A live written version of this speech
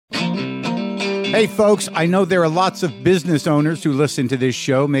Hey folks, I know there are lots of business owners who listen to this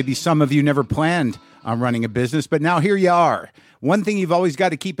show. Maybe some of you never planned on running a business, but now here you are. One thing you've always got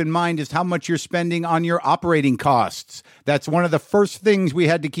to keep in mind is how much you're spending on your operating costs. That's one of the first things we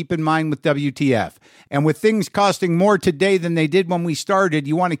had to keep in mind with WTF. And with things costing more today than they did when we started,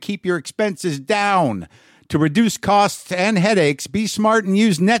 you want to keep your expenses down. To reduce costs and headaches, be smart and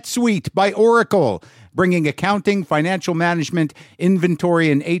use NetSuite by Oracle, bringing accounting, financial management,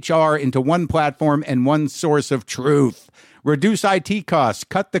 inventory, and HR into one platform and one source of truth. Reduce IT costs,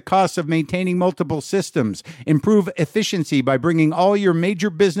 cut the costs of maintaining multiple systems, improve efficiency by bringing all your major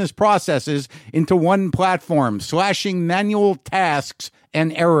business processes into one platform, slashing manual tasks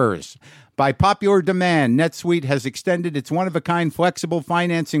and errors. By popular demand, NetSuite has extended its one-of-a-kind flexible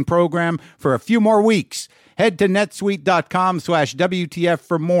financing program for a few more weeks. Head to netsuite.com/WTF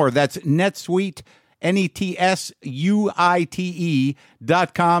for more. That's NetSuite,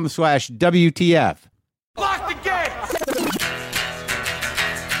 NetSuite.com/WTF. Lock the gate!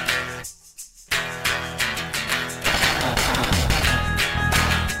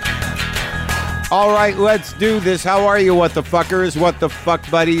 All right, let's do this. How are you, what the fuckers, what the fuck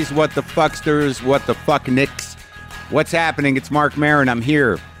buddies, what the fucksters, what the fuck nicks? What's happening? It's Mark Maron. I'm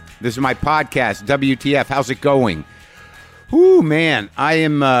here. This is my podcast, WTF. How's it going? Whoo, man,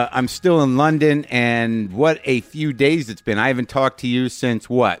 I'm still in London, and what a few days it's been. I haven't talked to you since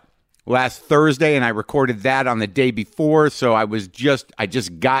what? Last Thursday, and I recorded that on the day before, so I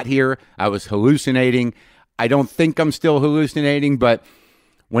just got here. I was hallucinating. I don't think I'm still hallucinating, but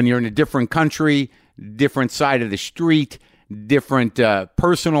when you're in a different country, different side of the street, different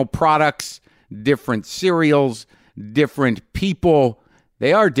personal products, different cereals, different people.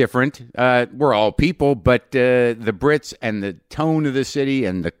 They are different. We're all people, but the Brits and the tone of the city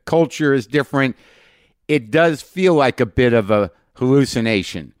and the culture is different. It does feel like a bit of a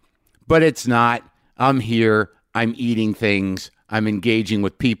hallucination, but it's not. I'm here. I'm eating things. I'm engaging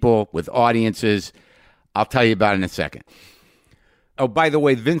with people, with audiences. I'll tell you about it in a second. Oh, by the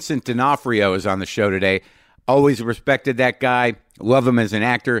way, Vincent D'Onofrio is on the show today. Always respected that guy. Love him as an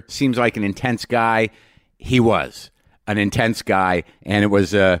actor. Seems like an intense guy. He was an intense guy, and it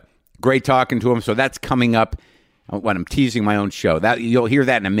was great talking to him. So that's coming up when I'm teasing my own show. That you'll hear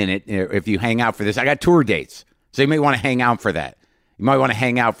that in a minute if you hang out for this. I got tour dates, so you may want to hang out for that.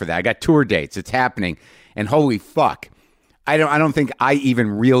 I got tour dates. It's happening, and holy fuck, I don't think I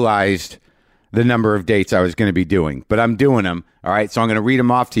even realized the number of dates I was going to be doing, but I'm doing them. All right, so I'm going to read them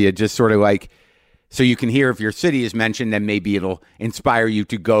off to you, just sort of like so you can hear if your city is mentioned, then maybe it'll inspire you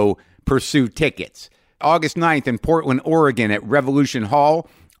to go pursue tickets. August 9th in Portland, Oregon at Revolution Hall.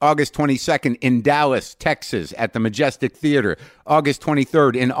 August 22nd in Dallas, Texas at the Majestic Theater. August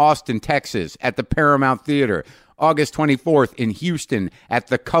 23rd in Austin, Texas at the Paramount Theater. August 24th in Houston at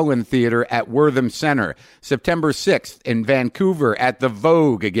the Cullen Theater at Wortham Center. September 6th in Vancouver at the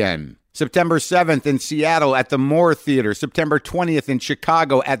Vogue again. September 7th in Seattle at the Moore Theater. September 20th in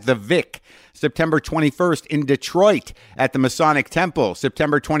Chicago at the Vic. September 21st in Detroit at the Masonic Temple.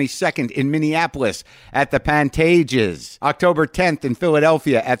 September 22nd in Minneapolis at the Pantages. October 10th in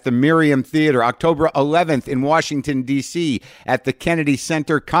Philadelphia at the Miriam Theater. October 11th in Washington, D.C. at the Kennedy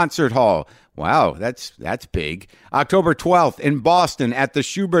Center Concert Hall. Wow, that's big. October 12th in Boston at the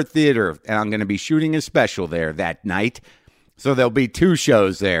Schubert Theater. And I'm going to be shooting a special there that night. So there'll be two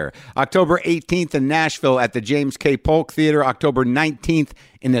shows there. October 18th in Nashville at the James K. Polk Theater. October 19th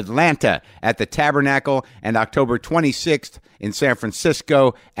in Atlanta at the Tabernacle. And October 26th in San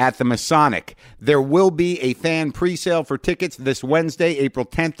Francisco at the Masonic. There will be a fan presale for tickets this Wednesday, April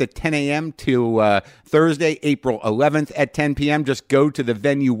 10th at 10 a.m. to Thursday, April 11th at 10 p.m. Just go to the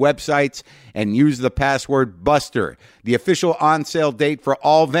venue websites and use the password BUSTER. The official on-sale date for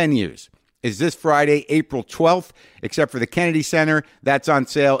all venues is this Friday, April 12th, except for the Kennedy Center. That's on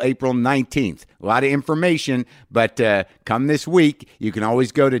sale April 19th. A lot of information, but come this week, you can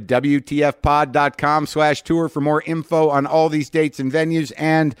always go to WTFpod.com/tour for more info on all these dates and venues,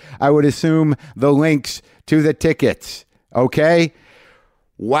 and I would assume the links to the tickets. Okay?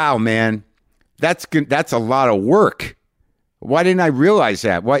 Wow, man. That's good. That's a lot of work. Why didn't I realize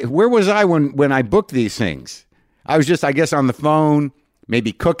that? Where was I when I booked these things? I was just, I guess, on the phone,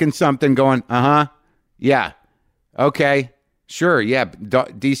 maybe cooking something, going, yeah, okay, sure, yeah,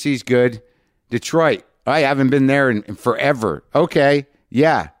 DC's good. Detroit, I haven't been there in forever. Okay,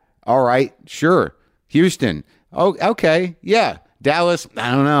 yeah, all right, sure. Houston, oh, okay, yeah. Dallas,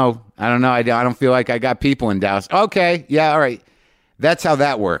 I don't know. I don't feel like I got people in Dallas. Okay, yeah, all right. That's how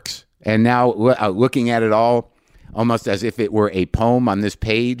that works. And now looking at it all, almost as if it were a poem on this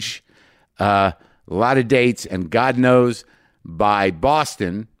page, a lot of dates, and God knows, by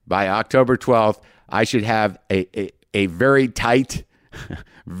Boston, by October 12th, I should have a very tight,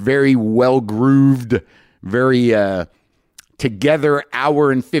 very well-grooved, very together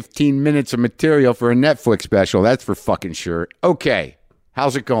hour and 15 minutes of material for a Netflix special. That's for fucking sure. Okay,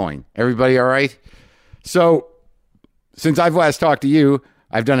 how's it going? Everybody all right? So, since I've last talked to you,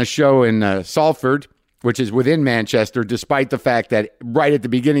 I've done a show in Salford, which is within Manchester, despite the fact that right at the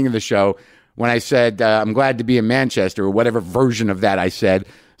beginning of the show, when I said, I'm glad to be in Manchester, or whatever version of that I said,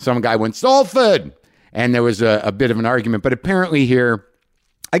 some guy went, Salford! And there was a bit of an argument. But apparently here,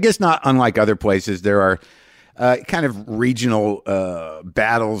 I guess not unlike other places, there are kind of regional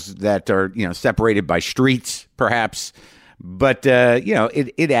battles that are, separated by streets, perhaps. But,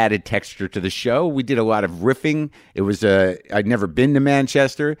 it added texture to the show. We did a lot of riffing. It was, I'd never been to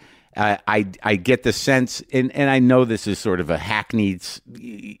Manchester. I get the sense, and I know this is sort of a hackneyed,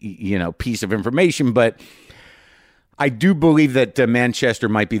 piece of information, but I do believe that Manchester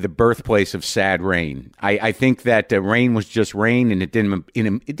might be the birthplace of sad rain. I think that rain was just rain, and it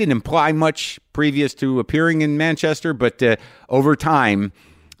didn't imply much previous to appearing in Manchester, but over time,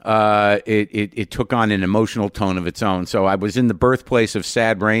 it took on an emotional tone of its own. So I was in the birthplace of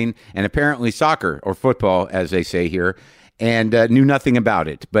sad rain, and apparently soccer, or football, as they say here, and knew nothing about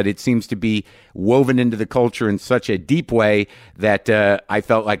it. But it seems to be woven into the culture in such a deep way that I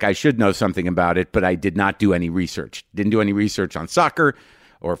felt like I should know something about it, but I did not do any research. Didn't do any research on soccer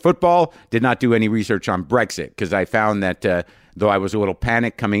or football. Did not do any research on Brexit, because I found that though I was a little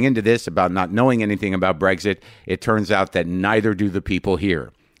panicked coming into this about not knowing anything about Brexit, it turns out that neither do the people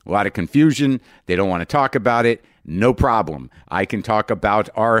here. A lot of confusion. They don't want to talk about it. No problem. I can talk about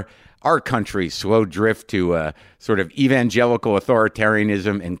our country's slow drift to sort of evangelical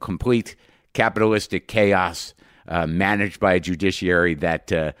authoritarianism and complete capitalistic chaos managed by a judiciary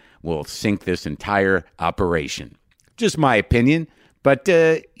that will sink this entire operation. Just my opinion, but,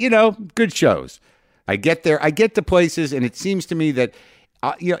 good shows. I get there, I get to places, and it seems to me that,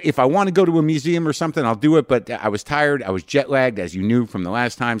 if I want to go to a museum or something, I'll do it, but I was tired, I was jet lagged, as you knew from the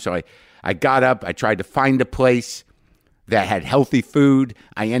last time, so I got up, I tried to find a place that had healthy food.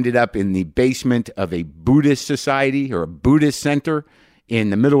 I ended up in the basement of a Buddhist society or a Buddhist center in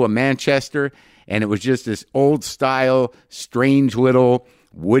the middle of Manchester. And it was just this old style, strange little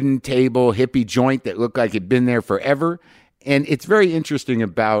wooden table, hippie joint that looked like it'd been there forever. And it's very interesting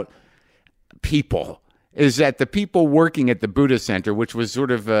about people is that the people working at the Buddhist center, which was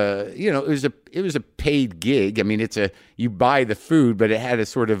sort of it was a paid gig. I mean, you buy the food, but it had a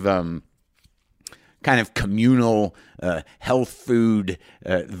sort of kind of communal health food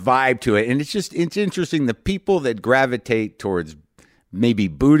vibe to it. And it's interesting, the people that gravitate towards maybe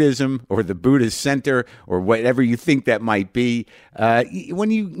Buddhism or the Buddhist center or whatever you think that might be,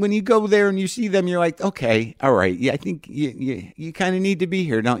 when you go there and you see them, you're like, okay, all right, yeah, I think you kind of need to be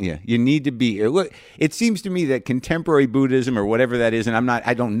here, don't you? You need to be here. Look, it seems to me that contemporary Buddhism or whatever that is, and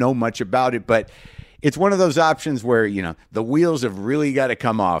I don't know much about it, but it's one of those options where, the wheels have really got to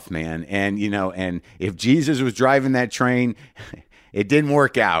come off, man. And, and if Jesus was driving that train, it didn't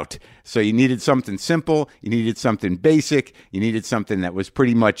work out. So you needed something simple. You needed something basic. You needed something that was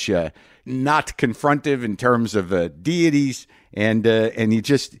pretty much not confrontive in terms of deities. And you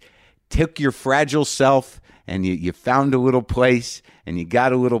just took your fragile self and you found a little place and you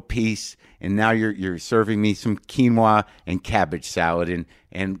got a little piece. And now you're serving me some quinoa and cabbage salad.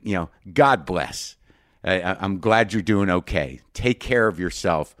 And God bless. I'm glad you're doing okay. Take care of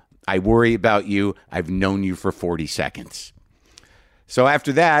yourself. I worry about you. I've known you for 40 seconds. So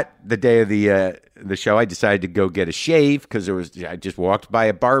after that, the day of the show, I decided to go get a shave because I just walked by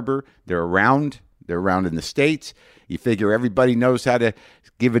a barber. They're around in the States. You figure everybody knows how to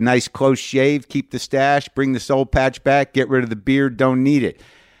give a nice close shave, keep the stash, bring the soul patch back, get rid of the beard, don't need it.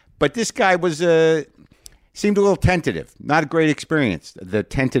 But this guy seemed a little tentative. Not a great experience, the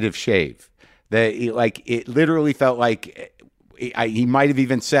tentative shave. It literally felt like he might have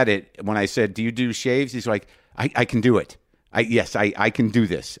even said it when I said, "Do you do shaves?" He's like, "I can do it. Yes, I can do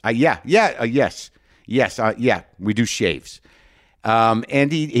this. Yes, we do shaves."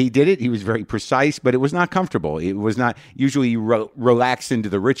 And he did it. He was very precise, but it was not comfortable. It was not. Usually you relax into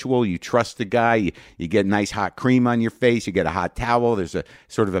the ritual. You trust the guy. You get nice hot cream on your face. You get a hot towel. There's a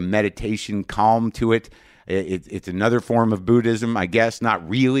sort of a meditation calm to it. It's another form of Buddhism, I guess. Not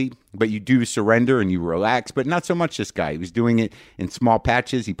really, but you do surrender and you relax, but not so much this guy. He was doing it in small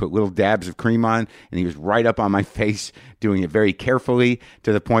patches. He put little dabs of cream on, and he was right up on my face, doing it very carefully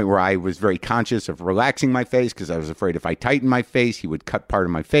to the point where I was very conscious of relaxing my face because I was afraid if I tightened my face, he would cut part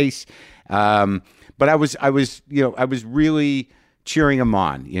of my face. But I was really cheering him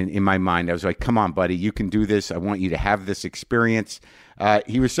on in my mind. I was like, come on, buddy, you can do this. I want you to have this experience.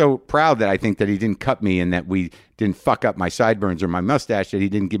 He was so proud that I think that he didn't cut me and that we didn't fuck up my sideburns or my mustache, that he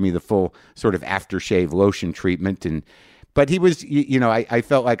didn't give me the full sort of aftershave lotion treatment. But he was, I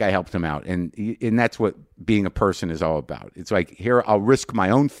felt like I helped him out. And that's what being a person is all about. It's like, here, I'll risk my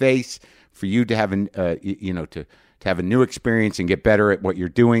own face for you to have to have a new experience and get better at what you're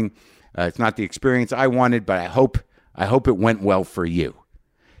doing. It's not the experience I wanted, but I hope it went well for you.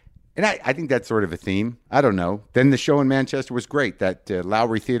 And I think that's sort of a theme. I don't know. Then the show in Manchester was great. That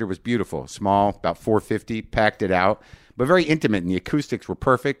Lowry Theater was beautiful. Small, about 450, packed it out, but very intimate, and the acoustics were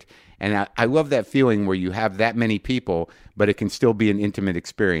perfect. And I love that feeling where you have that many people, but it can still be an intimate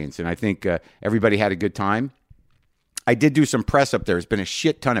experience. And I think everybody had a good time. I did do some press up there. There's been a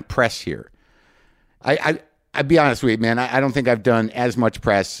shit ton of press here. I'd be honest with you, man. I don't think I've done as much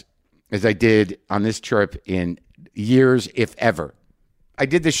press as I did on this trip in years, if ever. I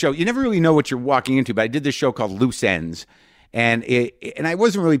did this show. You never really know what you're walking into, but I did this show called Loose Ends, and I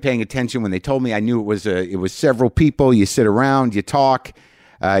wasn't really paying attention when they told me. I knew it was several people. You sit around, you talk.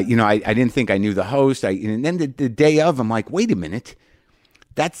 I didn't think I knew the host. And then the day of, I'm like, wait a minute.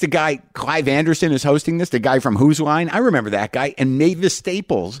 That's the guy, Clive Anderson is hosting this, the guy from Who's Line. I remember that guy. And Mavis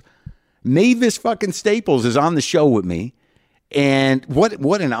fucking Staples is on the show with me. And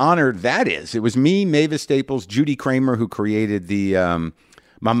what an honor that is. It was me, Mavis Staples, Judy Kramer, who created the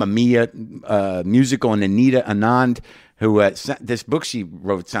Mamma Mia musical, and Anita Anand, who this book she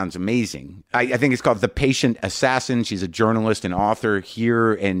wrote sounds amazing. I think it's called The Patient Assassin. She's a journalist and author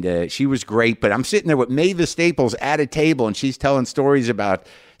here, and she was great. But I'm sitting there with Mavis Staples at a table, and she's telling stories about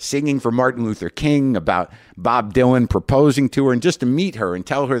singing for Martin Luther King, about Bob Dylan proposing to her, and just to meet her and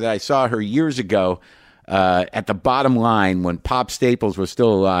tell her that I saw her years ago at the Bottom Line when Pop Staples was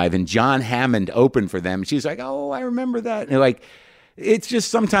still alive, and John Hammond opened for them. She's like, oh, I remember that. And like, it's just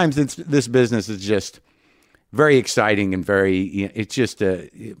sometimes this business is just very exciting and it's just a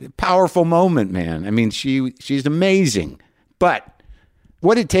powerful moment, man. I mean, she's amazing. But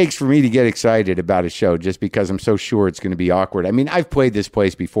what it takes for me to get excited about a show just because I'm so sure it's going to be awkward. I mean, I've played this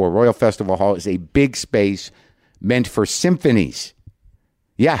place before. Royal Festival Hall is a big space meant for symphonies.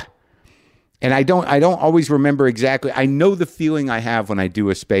 Yeah. And I don't always remember exactly. I know the feeling I have when I do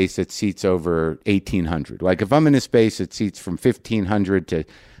a space that seats over 1,800. Like if I'm in a space that seats from 1,500 to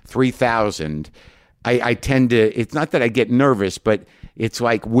 3,000, I tend to, it's not that I get nervous, but it's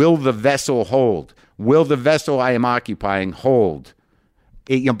like, will the vessel hold? Will the vessel I am occupying hold?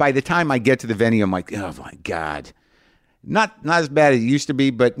 By the time I get to the venue, I'm like, oh my God. Not as bad as it used to be,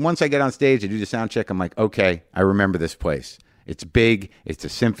 but once I get on stage, I do the sound check, I'm like, okay, I remember this place. It's big. It's a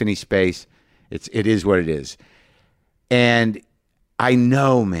symphony space. It is what it is. And I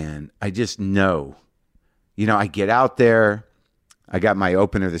know, man, I just know. I get out there. I got my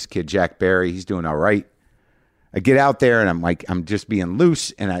opener, this kid, Jack Barry. He's doing all right. I get out there and I'm like, I'm just being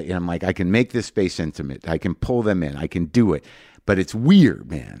loose. And I'm like, I can make this space intimate. I can pull them in. I can do it. But it's weird,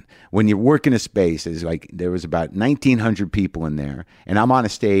 man. When you work in a space, it's like there was about 1,900 people in there. And I'm on a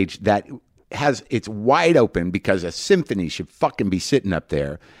stage that it's wide open because a symphony should fucking be sitting up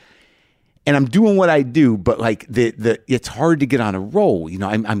there. And I'm doing what I do, but like it's hard to get on a roll.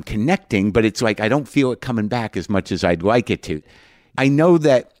 I'm connecting, but it's like I don't feel it coming back as much as I'd like it to. I know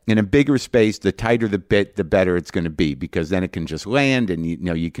that in a bigger space, the tighter the bit, the better it's going to be, because then it can just land, and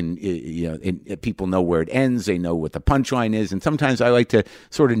people know where it ends. They know what the punchline is, and sometimes I like to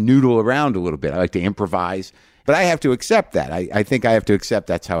sort of noodle around a little bit. I like to improvise, but I have to accept that. I think I have to accept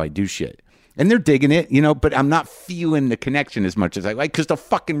that's how I do shit. And they're digging it, but I'm not feeling the connection as much as I like because the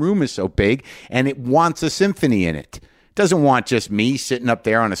fucking room is so big and it wants a symphony in it. It doesn't want just me sitting up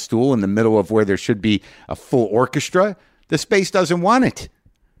there on a stool in the middle of where there should be a full orchestra. The space doesn't want it.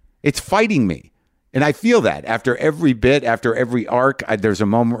 It's fighting me. And I feel that after every bit, after every arc, there's a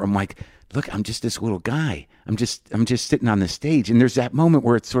moment where I'm like, look, I'm just this little guy. I'm just sitting on the stage. And there's that moment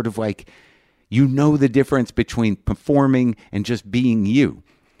where it's sort of like, the difference between performing and just being you.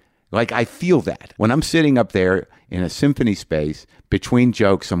 Like, I feel that. When I'm sitting up there in a symphony space between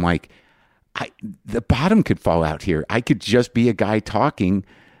jokes, I'm like, the bottom could fall out here. I could just be a guy talking,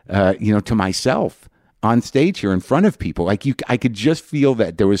 to myself on stage here in front of people. Like, I could just feel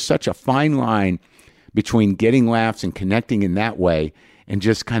that there was such a fine line between getting laughs and connecting in that way and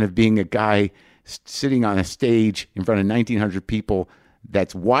just kind of being a guy sitting on a stage in front of 1,900 people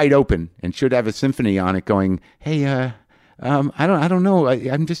that's wide open and should have a symphony on it going, hey, I don't know.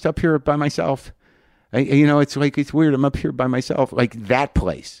 I'm just up here by myself. It's like, it's weird. I'm up here by myself. Like that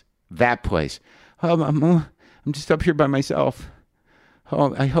place. I'm just up here by myself.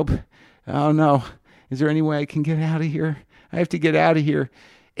 Oh, oh no. Is there any way I can get out of here? I have to get out of here.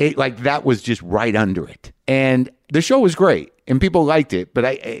 That was just right under it. And the show was great. and people liked it. But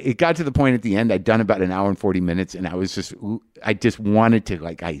it got to the point at the end. I'd done about an hour and 40 minutes, and I just wanted to,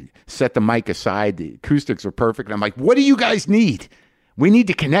 like, I set the mic aside. The acoustics were perfect. And I'm like, what do you guys need? We need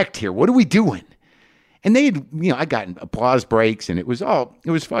to connect here. What are we doing? And they had, I got applause breaks, and it was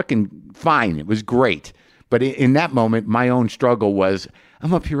fucking fine. It was great. But in that moment, my own struggle was,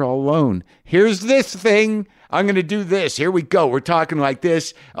 I'm up here all alone. Here's this thing. I'm going to do this. Here we go. We're talking like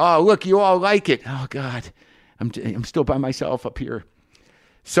this. Oh, look, you all like it. Oh, God, I'm still by myself up here.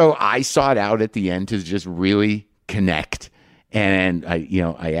 So I sought out at the end to just really connect. And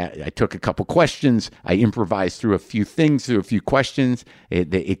I took a couple questions. I improvised through a few things, through a few questions.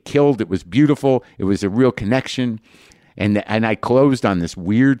 It killed. It was beautiful. It was a real connection. And I closed on this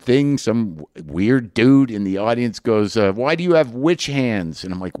weird thing. Some weird dude in the audience goes, why do you have witch hands?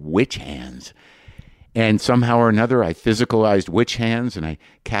 And I'm like, witch hands? And somehow or another, I physicalized witch hands, and I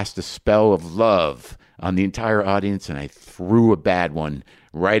cast a spell of love on the entire audience, and I threw a bad one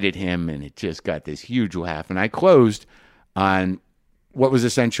right at him, and it just got this huge laugh. And I closed on what was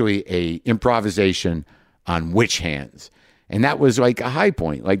essentially a improvisation on witch hands. And that was like a high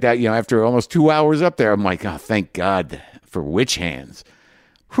point. Like that, after almost 2 hours up there, I'm like, oh, thank God for witch hands.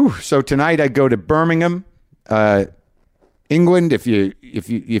 Whew. So tonight I go to Birmingham, England. If you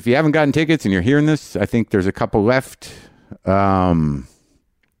haven't gotten tickets and you're hearing this, I think there's a couple left. What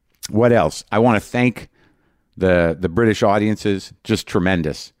else? I want to thank the British audiences, just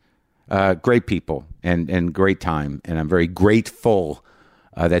tremendous. Great people and great time. And I'm very grateful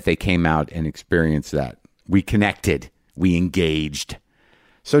that they came out and experienced that. We connected. We engaged.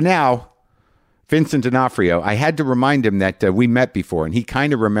 So now, Vincent D'Onofrio, I had to remind him that we met before, and he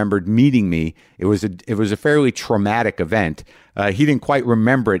kind of remembered meeting me. It was a fairly traumatic event. He didn't quite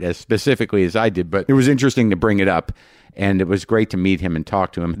remember it as specifically as I did, but it was interesting to bring it up, and it was great to meet him and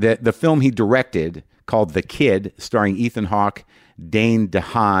talk to him. The film he directed, called The Kid, starring Ethan Hawke, Dane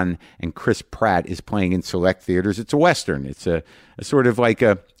DeHaan, and Chris Pratt, is playing in select theaters. It's a Western. It's a sort of like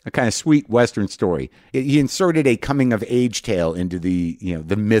a kind of sweet Western story. He inserted a coming-of-age tale into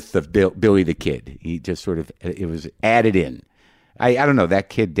the myth of Billy the Kid. He just it was added in. I don't know, that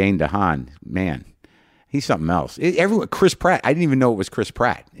kid, Dane DeHaan, man, he's something else. Chris Pratt, I didn't even know it was Chris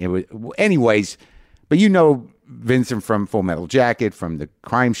Pratt. Anyways, but Vincent from Full Metal Jacket, from the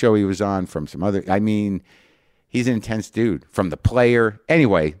crime show he was on, from some other, he's an intense dude. From The Player.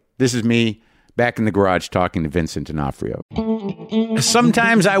 Anyway, this is me back in the garage talking to Vincent D'Onofrio.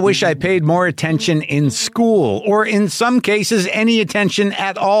 Sometimes I wish I paid more attention in school, or in some cases, any attention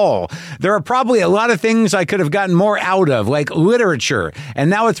at all. There are probably a lot of things I could have gotten more out of, like literature, and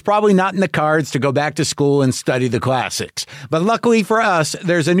now it's probably not in the cards to go back to school and study the classics. But luckily for us,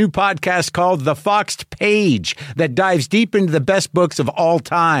 there's a new podcast called The Foxed Page that dives deep into the best books of all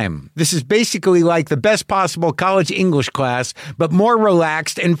time. This is basically like the best possible college English class, but more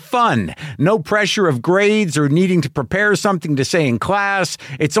relaxed and fun. No pressure of grades or needing to prepare something to say in class.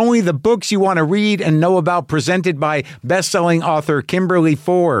 It's only the books you want to read and know about, presented by best-selling author Kimberly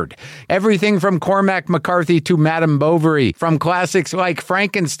Ford. Everything from Cormac McCarthy to Madame Bovary, from classics like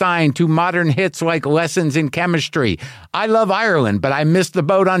Frankenstein to modern hits like Lessons in Chemistry. I love Ireland, but I missed the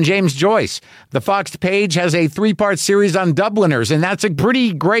boat on James Joyce. The Foxed Page has a 3-part series on Dubliners, and that's a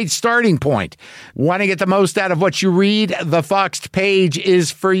pretty great starting point. Want to get the most out of what you read? The Foxed Page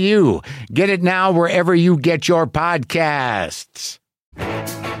is for you. Get it now wherever you get your podcasts.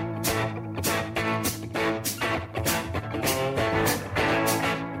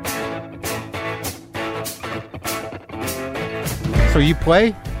 So you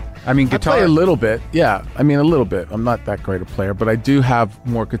play? Guitar? I play a little bit, yeah. A little bit. I'm not that great a player, but I do have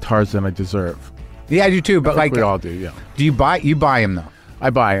more guitars than I deserve. Yeah, I do too, but we all do, yeah. Do you buy them though? I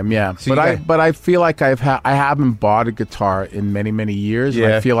buy them, yeah. So but I feel like I haven't bought a guitar in many, many years.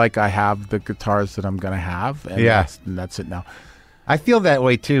 Yeah. I feel like I have the guitars that I'm going to have, and that's it now. I feel that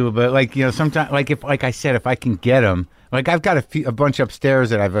way too, but sometimes, like I said, if I can get them, I've got a bunch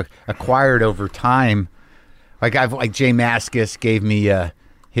upstairs that I've acquired over time. Like Jay Mascis gave me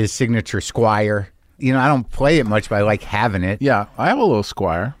his signature Squier. I don't play it much, but I like having it. Yeah, I have a little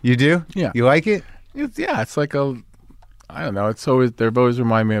Squier. You do? Yeah. You like it? It's like I don't know. They've always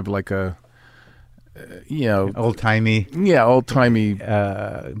reminded me of like a, old timey. Yeah, old timey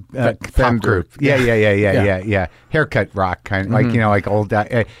pop group. Yeah. Haircut rock kind of like old.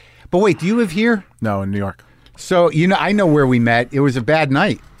 But wait, do you live here? No, in New York. So I know where we met. It was a bad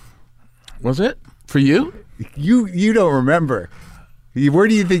night. Was it for you? You don't remember. Where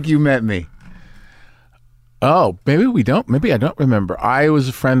do you think you met me? Oh, maybe we don't. Maybe I don't remember. I was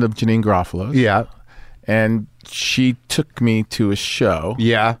a friend of Janine Garofalo's. Yeah. And she took me to a show.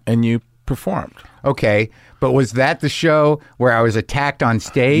 Yeah. And you performed. Okay. But was that the show where I was attacked on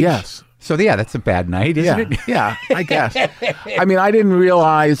stage? Yes. So yeah, that's a bad night, isn't it? Yeah, I guess. I mean, I didn't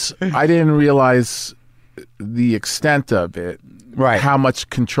realize the extent of it. Right. How much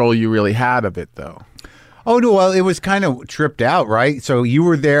control you really had of it, though. Oh, no, well, it was kind of tripped out, right? So you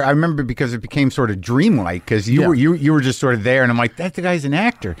were there. I remember because it became sort of dreamlike because you were just sort of there, and I'm like, that guy's an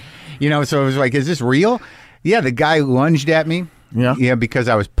actor, So it was like, is this real? Yeah, the guy lunged at me. Yeah, because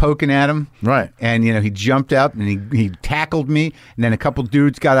I was poking at him. Right. And, he jumped up and he tackled me. And then a couple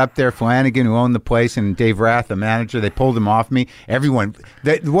dudes got up there, Flanagan, who owned the place, and Dave Rath, the manager. They pulled him off me. Everyone.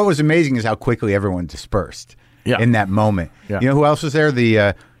 What was amazing is how quickly everyone dispersed in that moment. Yeah. You know who else was there?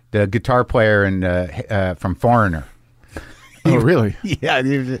 The guitar player and from Foreigner. Oh, really? Yeah,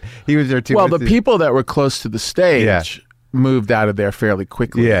 he was there too. Well, the people that were close to the stage moved out of there fairly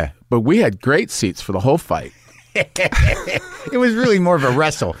quickly. Yeah. But we had great seats for the whole fight. It was really more of a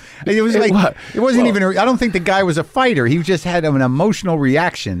wrestle. It was like it wasn't even. I don't think the guy was a fighter. He just had an emotional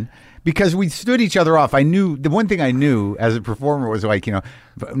reaction because we stood each other off. I knew the one thing I knew as a performer was like,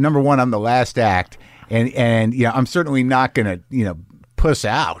 number one, I'm the last act, and I'm certainly not gonna puss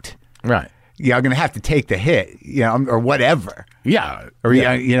out. Right. Yeah, I'm gonna have to take the hit, or whatever. Yeah. Or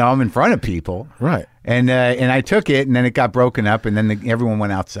I'm in front of people. Right. And I took it, and then it got broken up, and then everyone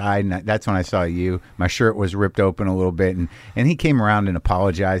went outside, and that's when I saw you. My shirt was ripped open a little bit, and he came around and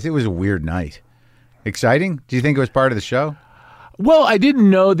apologized. It was a weird night. Exciting? Do you think it was part of the show? Well, I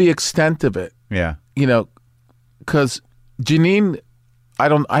didn't know the extent of it. Yeah. Because Janine,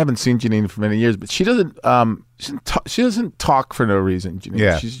 I haven't seen Janine for many years, but she doesn't talk for no reason. Janine.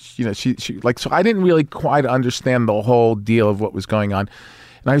 Yeah. She's so I didn't really quite understand the whole deal of what was going on.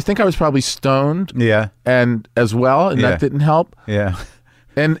 And I think I was probably stoned. Yeah. And as well, and that didn't help. Yeah.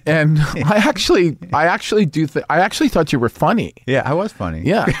 And I actually thought you were funny. Yeah, I was funny.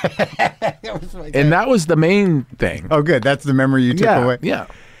 Yeah. And that was the main thing. Oh, good. That's the memory you took away. Yeah.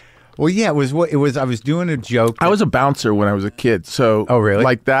 Well, yeah, it was. I was doing a joke. I was a bouncer when I was a kid, so oh, really?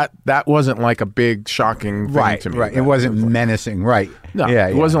 Like that wasn't like a big shocking thing to me. Right. It wasn't menacing. Right. No. Yeah.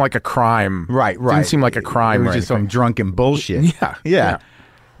 It wasn't like a crime. Right. It didn't seem like a crime. It was just some drunken bullshit. Yeah.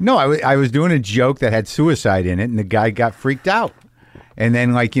 No, I was doing a joke that had suicide in it, and the guy got freaked out. And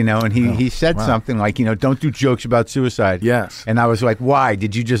then, and he said something like, don't do jokes about suicide. Yes. And I was like, why?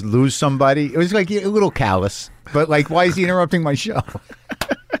 Did you just lose somebody? It was like a little callous, but why is he interrupting my show?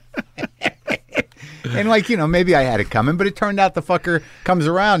 And maybe I had it coming, but it turned out the fucker comes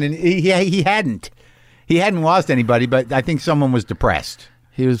around, and he hadn't lost anybody, but I think someone was depressed.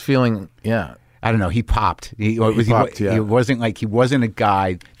 He was feeling, I don't know. He popped. He wasn't he wasn't a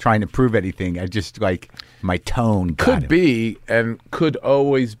guy trying to prove anything. I just my tone got him. Be and could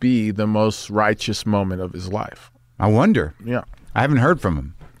always be the most righteous moment of his life. I wonder. Yeah, I haven't heard from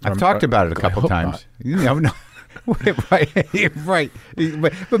him. I've talked about it a couple times. No. Right.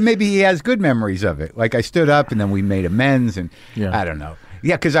 But maybe he has good memories of it. Like I stood up and then we made amends, and I don't know.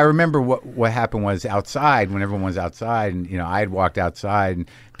 Yeah, because I remember what happened was outside, when everyone was outside, and I had walked outside and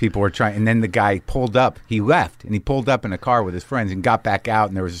people were trying, and then the guy pulled up. He left, and he pulled up in a car with his friends and got back out,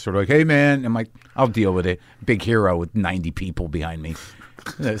 and there was a sort of hey man, and I'm like, I'll deal with it. Big hero with 90 people behind me.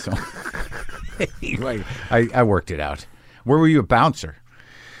 So I worked it out. Where were you a bouncer?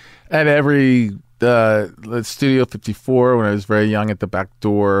 At every Studio 54 when I was very young, at the back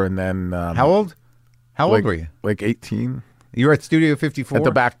door, and then how old were you? Like 18. You were at Studio 54? At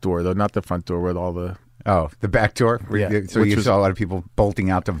the back door, though, not the front door with all the... Oh, the back door? Yeah. So you saw a lot of people bolting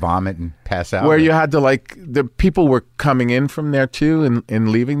out to vomit and pass out? Where you had to, the people were coming in from there, too, and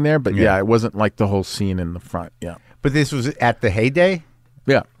leaving there. But, it wasn't like the whole scene in the front, But this was at the heyday?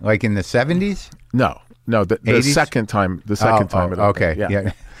 Yeah. Like in the 70s? No, the second time. The second time. Okay,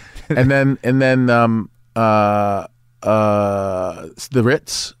 yeah. and then the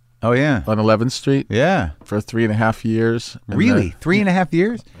Ritz... Oh, yeah. On 11th Street. Yeah. For 3.5 years. Really? 3.5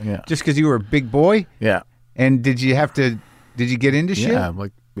 years? Yeah. Just because you were a big boy? Yeah. And did you get into shit?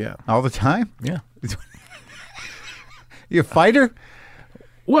 Yeah. All the time? Yeah. You a fighter?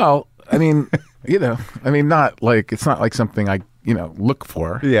 Well, I mean, not like, it's not like something I, look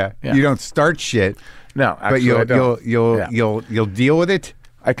for. Yeah. You don't start shit. No, actually, but you'll deal with it?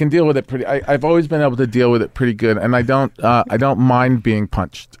 I can deal with it pretty. I've always been able to deal with it pretty good, and I don't mind being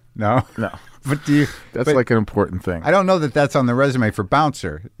punched. No. But that's like an important thing. I don't know that that's on the resume for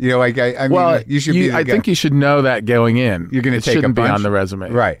bouncer. I mean, you should be. I think you should know that going in. You're going to take a punch. Shouldn't be on the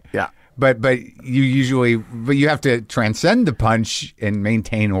resume, right? Yeah. But you have to transcend the punch and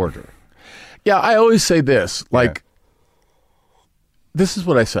maintain order. Yeah, I always say this. This is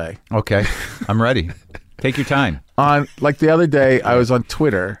what I say. Okay, I'm ready. Take your time. On the other day, I was on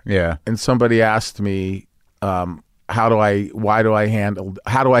Twitter. Yeah. And somebody asked me, how do I handle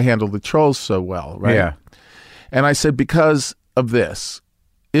the trolls so well, right? Yeah. And I said, because of this,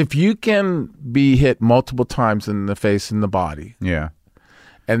 if you can be hit multiple times in the face and the body, Yeah.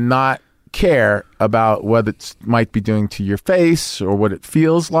 and not care about what it might be doing to your face or what it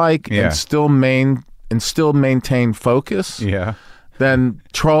feels like, Yeah. and still maintain focus, Yeah. then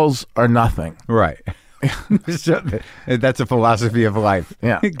trolls are nothing. Right. So, that's a philosophy of life.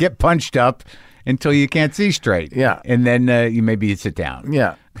 Yeah. Get punched up until you can't see straight. Yeah. And then you sit down.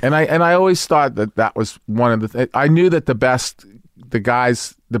 Yeah, and I always thought that was one of the. I knew that the best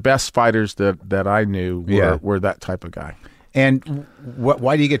fighters that I knew were that type of guy. And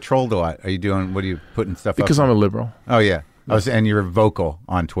why do you get trolled a lot? What are you putting stuff Because up? I'm a liberal. Oh, yeah. And you're vocal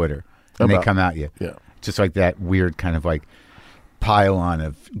on Twitter. And they come at you. Yeah. Just like that weird kind of like pile-on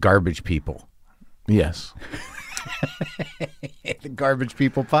of garbage people. Yes. The garbage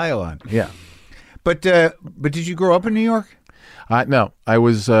people pile-on. Yeah. But did you grow up in New York? No, I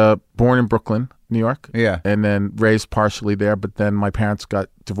was born in Brooklyn, New York. Yeah. And then raised partially there, but then my parents got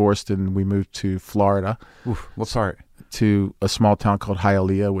divorced and we moved to Florida. Oof, what part? To a small town called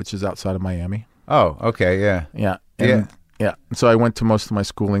Hialeah, which is outside of Miami. Oh, okay, yeah. Yeah. Yeah. So I went to most of my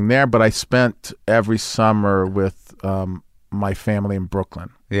schooling there, but I spent every summer with my family in Brooklyn.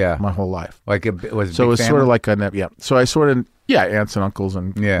 Yeah. My whole life. Like it was So it was sort of like so I sort of, aunts and uncles,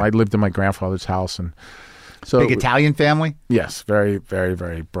 and I lived in my grandfather's house. And so big Italian family? Yes, very, very,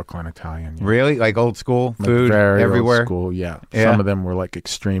 very Brooklyn Italian. Yeah. Really? Like old school food very everywhere? Old school, yeah. Yeah. Some of them were like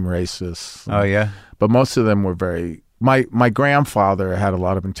extreme racists. Oh, yeah? But most of them were very... My grandfather had a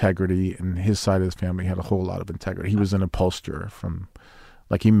lot of integrity, and his side of his family had a whole lot of integrity. He was an upholsterer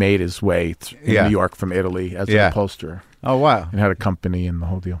he made his way in New York from Italy as an upholsterer. Oh, wow. And had a company and the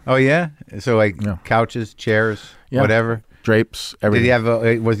whole deal. Oh, yeah? So couches, chairs, whatever? Drapes, everything. Did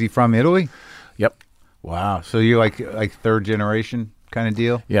he have was he from Italy? Yep. Wow. So you like third generation kind of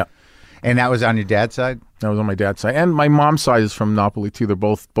deal? Yeah. And that was on your dad's side? That was on my dad's side. And my mom's side is from Napoli, too. They're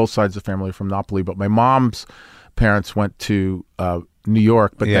both sides of the family are from Napoli. But my mom's parents went to New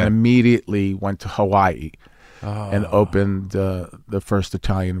York, but then immediately went to Hawaii and opened the first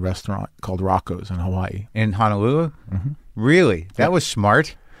Italian restaurant called Rocco's in Hawaii. In Honolulu? Mm-hmm. Really? That was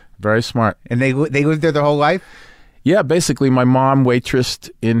smart. Very smart. And they lived there their whole life? Yeah, basically, my mom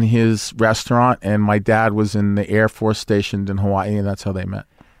waitressed in his restaurant, and my dad was in the Air Force stationed in Hawaii, and that's how they met.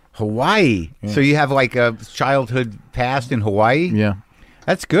 Hawaii? Yeah. So you have like a childhood past in Hawaii? Yeah.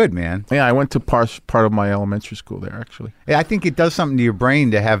 That's good, man. Yeah, I went to part of my elementary school there, actually. Yeah, I think it does something to your brain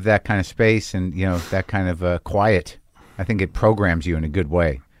to have that kind of space and, that kind of quiet. I think it programs you in a good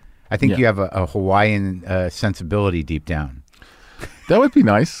way. I think you have a Hawaiian sensibility deep down. That would be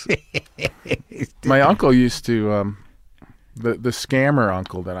nice. My uncle used to, the scammer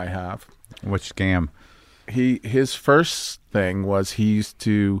uncle that I have. Which scam? His first thing was he used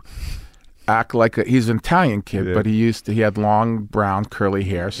to act like he's an Italian kid, but he had long brown curly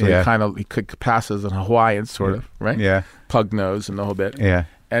hair, so he could pass as an Hawaiian sort of, right? Yeah, pug nose and the whole bit. Yeah,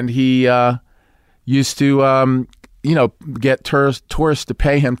 and he used to get tourists to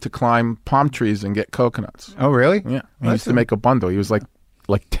pay him to climb palm trees and get coconuts. Oh, really? Yeah, he used to make a bundle. He was like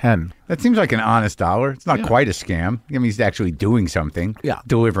 10. That seems like an honest dollar. It's not quite a scam. I mean, he's actually doing something. Yeah,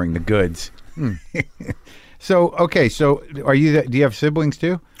 delivering the goods. So do you have siblings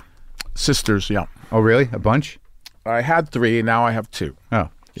too? Sisters, yeah. Oh, really? A bunch? I had 3, now I have 2. Oh,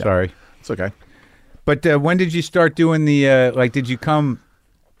 sorry. It's okay. But when did you start doing the, did you come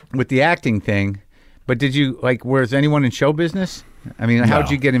with the acting thing, but did you, was anyone in show business? I mean, how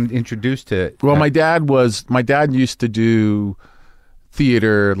did you get him introduced to it? Well, my dad used to do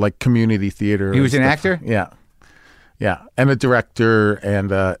theater, like community theater. He was an actor? Yeah. Yeah. And a director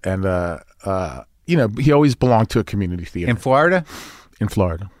he always belonged to a community theater. In Florida? In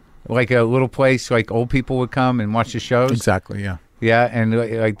Florida. Like a little place, like old people would come and watch the shows? Exactly, yeah. Yeah, and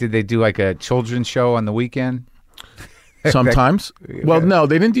did they do like a children's show on the weekend? Sometimes. Well, no,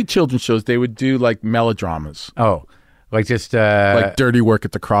 they didn't do children's shows. They would do like melodramas. Oh, like just... like Dirty Work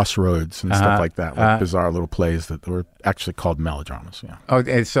at the Crossroads and stuff like that. Like bizarre little plays that were actually called melodramas, yeah. Oh,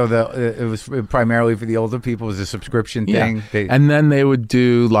 and so it was primarily for the older people. It was a subscription thing? Yeah. And then they would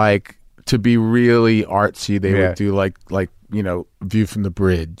do to be really artsy, they would do like View from the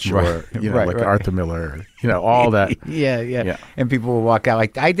Bridge or Arthur Miller, all that. Yeah. And people would walk out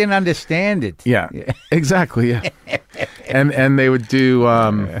like, I didn't understand it. Yeah. Exactly. Yeah. and they would do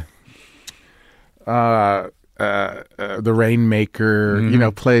The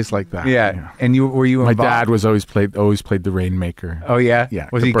Rainmaker, plays like that. Yeah. And were you my involved? dad was always played the Rainmaker. Oh yeah. Yeah.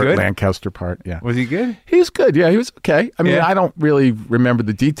 Was the he Burt good? Lancaster part. Yeah. Was he good? He was good. Yeah, he was okay. I mean, I don't really remember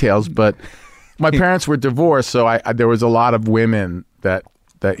the details, but My parents were divorced, so I there was a lot of women that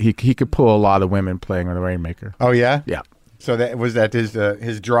he could pull a lot of women playing on the Rainmaker. Oh yeah, Yeah. So that was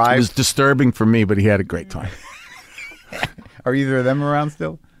his drive. It was disturbing for me, but he had a great time. Are either of them around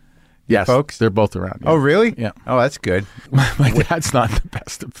still? Yes, folks? they're both around. Yeah. Oh really? Yeah. Oh, that's good. My dad's not the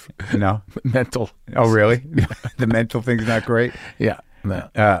best of No. mental. Oh really? The mental thing's not great. Yeah. No.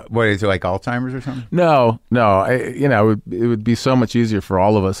 What is it, like Alzheimer's or something? No. It would be so much easier for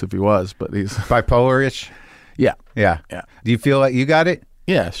all of us if he was, but he's Bipolar-ish? yeah. Yeah. Yeah. Do you feel like you got it?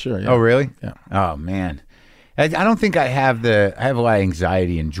 Yeah, sure. Yeah. Oh really? Yeah. Oh man. I don't think I have I have a lot of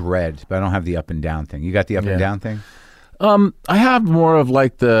anxiety and dread, but I don't have the up and down thing. You got the up and down thing? I have more of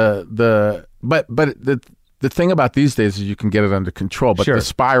like but the thing about these days is you can get it under control. But Sure. the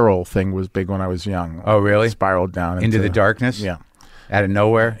spiral thing was big when I was young. Oh really? Spiraled down Into the darkness? Yeah. Out of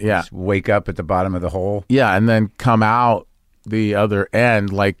nowhere? Yeah. Just wake up at the bottom of the hole? Yeah, and then come out the other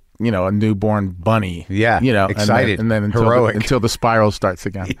end like, a newborn bunny. Yeah, excited, and then heroic. until the spiral starts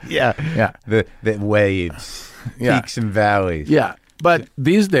again. Yeah. Yeah. The waves, Yeah. peaks and valleys. Yeah, but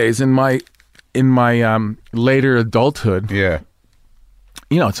these days in my later adulthood, Yeah.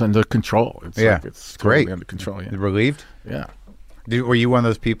 it's under control. It's Yeah. like it's Great. totally under control. Yeah. Relieved? Yeah. Were you one of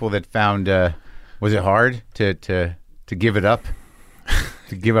those people that found, was it hard to give it up?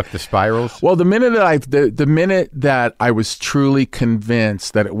 To give up the spirals? Well, the minute that I was truly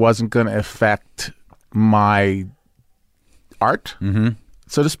convinced that it wasn't going to affect my art,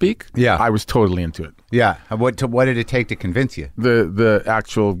 so to speak, Yeah. I was totally into it. Yeah. What did it take to convince you? The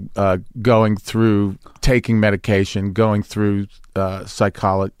actual going through taking medication, going through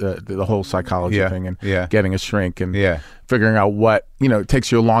psychology, the whole psychology Yeah. thing, and Yeah. getting a shrink, and Yeah. figuring out what it takes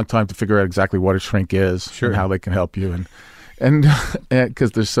you a long time to figure out exactly what a shrink is Sure. and how they can help you, and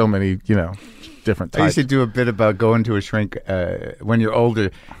because there's so many different I used types. to do a bit about going to a shrink when you're older.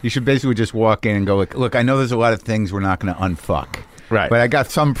 You should basically just walk in and go, look, I know there's a lot of things we're not going to unfuck. Right. But I got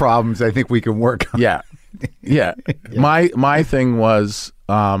some problems I think we can work on. Yeah. Yeah. My thing was,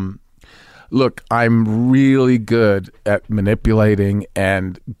 look, I'm really good at manipulating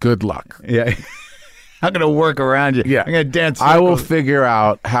and good luck. Yeah. I'm going to work around you. Yeah. I'm going to dance I will circles. figure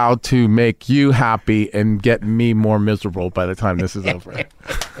out how to make you happy and get me more miserable by the time this is over.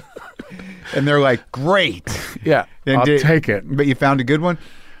 And they're like, great. Yeah. And I'll take it. But you found a good one?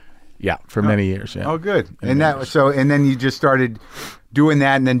 Yeah. For many years. Yeah. Oh, good. And then you just started doing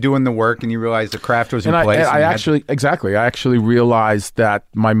that and then doing the work and you realized the craft was in And place. I actually realized that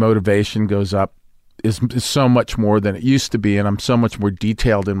my motivation goes up is so much more than it used to be, and I'm so much more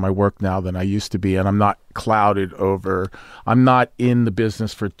detailed in my work now than I used to be, and I'm not clouded over. I'm not in the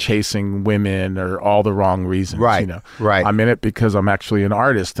business for chasing women or all the wrong reasons. Right, right. I'm in it because I'm actually an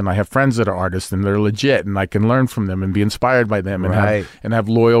artist, and I have friends that are artists, and they're legit, and I can learn from them and be inspired by them, and have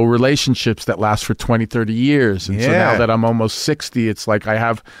loyal relationships that last for 20, 30 years. And so now that I'm almost 60, it's like I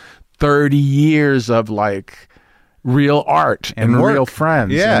have 30 years of like real art and real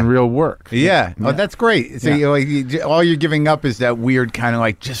friends and real work. Yeah. Oh, that's great. So all you're giving up is that weird kind of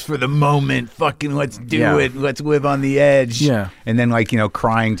like, just for the moment, fucking let's do it. Let's live on the edge. Yeah. And then like,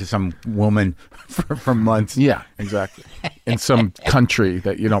 crying to some woman for months. Yeah, exactly. In some country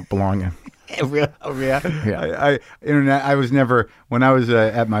that you don't belong in. Yeah. I was never, when I was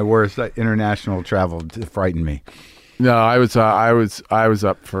at my worst, international travel frightened me. No, I was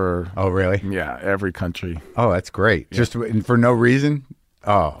up for. Oh, really? Yeah, every country. Oh, that's great. Yeah. Just for no reason.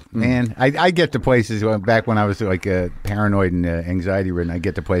 Oh man, I get to places back when I was like paranoid and anxiety ridden. I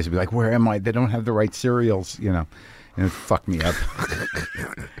get to places and be like, where am I? They don't have the right cereals, and it fucked me up.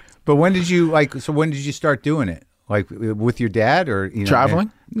 But when did you when did you start doing it? Like with your dad or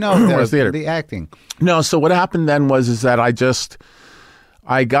traveling? No, or theater. The acting. No. So what happened then was that I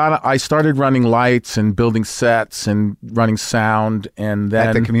started running lights and building sets and running sound, and then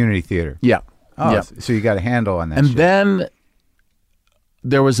at the community theater. Yeah. Oh, yeah. So you got a handle on that. And shit. then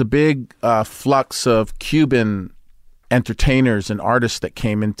there was a big flux of Cuban entertainers and artists that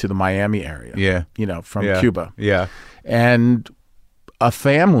came into the Miami area. Yeah. From Cuba. Yeah. And a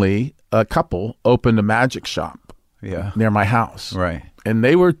couple opened a magic shop. Yeah. Near my house. Right. And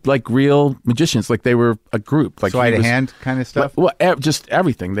they were like real magicians, like they were a group, like sleight of hand kind of stuff. Well, just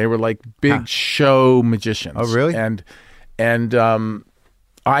everything. They were like big show magicians. Oh, really? And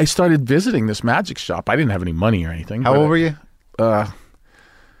I started visiting this magic shop. I didn't have any money or anything. How old were you?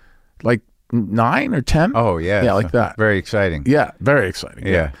 Like 9 or 10. Oh yeah, yeah, like that. Very exciting. Yeah, very exciting.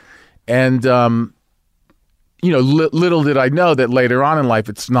 Yeah. And little did I know that later on in life,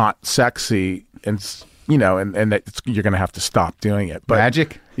 it's not sexy and and that you're going to have to stop doing it. But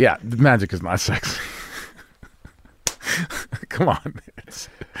magic? Yeah, the magic is not sexy. Come on.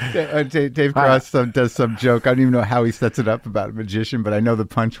 Dave Cross does some joke. I don't even know how he sets it up about a magician, but I know the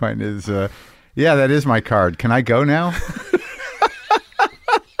punchline is, yeah, that is my card. Can I go now?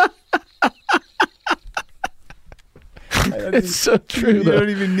 It's so true. You don't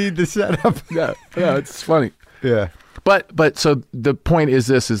even need the setup. No, it's funny. Yeah. But so the point is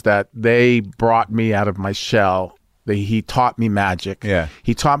that they brought me out of my shell. He taught me magic. Yeah.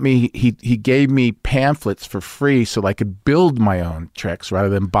 He taught me, he gave me pamphlets for free so I could build my own tricks rather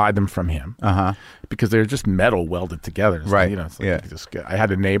than buy them from him. Uh-huh. Because they're just metal welded together. So, right. You know, it's like I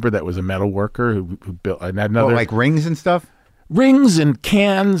had a neighbor that was a metal worker who built another. Well, like rings and stuff? Rings and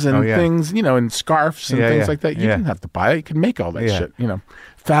cans and things, you know, and scarves and things like that. You didn't have to buy it. You could make all that shit, you know.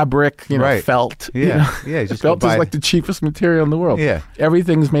 Fabric, you know, felt. Yeah, you know? yeah. Just felt is like the cheapest material in the world. Yeah.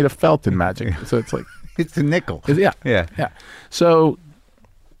 Everything's made of felt in magic. So it's like. It's a nickel. Yeah. So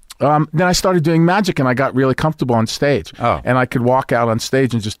then I started doing magic, and I got really comfortable on stage. Oh. And I could walk out on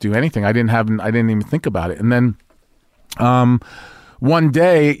stage and just do anything. I didn't even think about it. And then one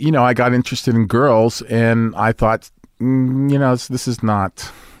day, you know, I got interested in girls, and I thought, you know, this is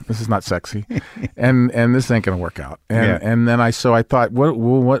not sexy, and this ain't gonna work out. And then I thought,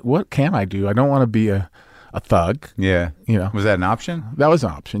 what can I do? I don't want to be a thug. Yeah. You know, was that an option? That was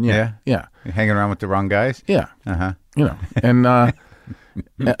an option. Yeah. You're hanging around with the wrong guys. Yeah. Uh-huh. You know, and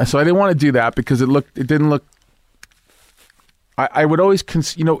so I didn't want to do that because it didn't look. I would always,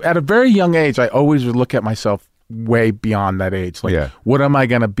 you know, at a very young age, I always would look at myself way beyond that age. Like, what am I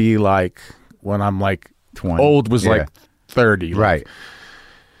gonna be like when I'm like 20? Old was like 30, right?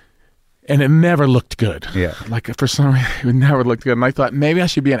 And it never looked good. Yeah, like for some reason, it never looked good. And I thought maybe I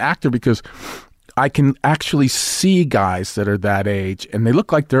should be an actor because I can actually see guys that are that age and they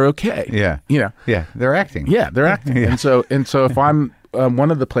look like they're okay. Yeah. You know? Yeah. They're acting. Yeah, they're acting. And so if I'm,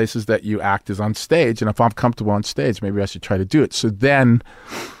 one of the places that you act is on stage, and if I'm comfortable on stage, maybe I should try to do it. So then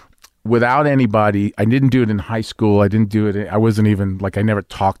without anybody, I didn't do it in high school. I didn't do it. I wasn't even like, I never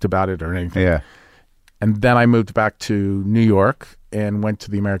talked about it or anything. Yeah. And then I moved back to New York and went to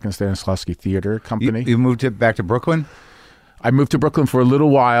the American Stanislavski Theater Company. You moved back to Brooklyn? I moved to Brooklyn for a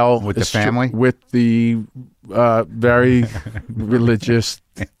little while. With the family? With the very religious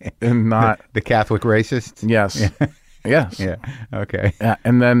and not... The Catholic racists? Yes. Yeah. Yes. Yeah. Okay. Yeah.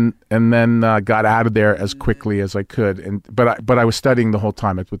 And then got out of there as quickly as I could. But I was studying the whole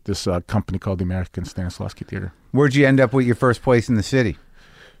time with this company called the American Stanislavski Theater. Where'd you end up with your first place in the city?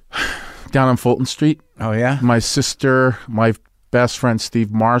 Down on Fulton Street. Oh, yeah? My sister, my best friend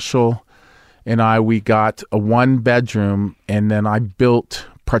Steve Marshall, and we got a 1-bedroom, and then I built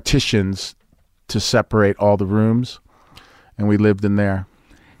partitions to separate all the rooms, and we lived in there.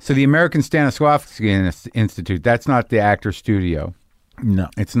 So the American Stanislavski Institute, that's not the actor studio. No.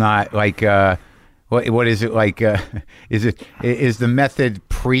 It's not like, what is it like? Is the method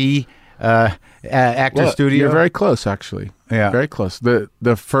pre actor studio? You're very close, actually. Yeah. Very close.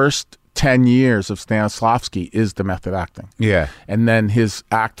 The first 10 years of Stanislavski is the method acting. Yeah. And then his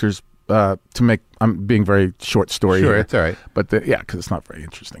actors, I'm being very short story Sure, here. it's all right. But because it's not very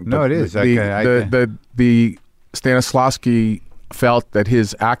interesting. No, but it is. The Stanislavski felt that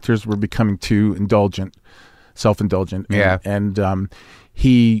his actors were becoming too self-indulgent. Yeah. And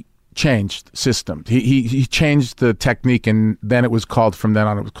he changed system. He changed the technique, and then it was called, from then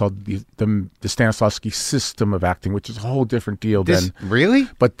on, it was called the Stanislavski system of acting, which is a whole different deal than... Really?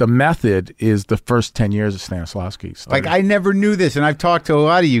 But the method is the first 10 years of Stanislavski. Like, I never knew this, and I've talked to a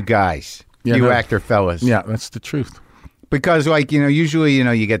lot of you guys, actor fellas. Yeah, that's the truth. Because, like, you know, usually, you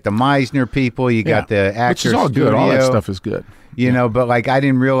know, you get the Meisner people, you got the actor which is all studio, good. All that stuff is good. You know, but, like, I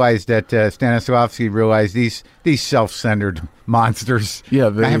didn't realize that Stanislavski realized these self-centered monsters.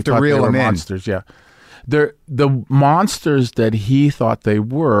 Yeah, I have to reel them in. Monsters, yeah. The monsters that he thought they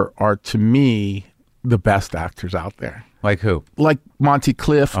were are, to me, the best actors out there. Like who? Like Monty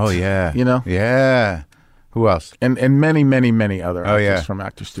Clift. Oh, yeah. You know? Yeah. Who else? And many, many, many other actors from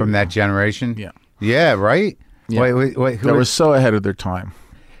Actors Studio. From that generation? Yeah. Yeah, right? Yeah. Wait, they were so ahead of their time.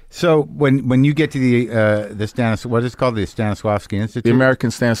 So when you get to the what is it called, the Stanislavski Institute? The American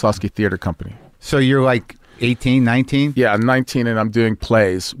Stanislavski Theater Company. So you're like 18, 19? Yeah, I'm 19, and I'm doing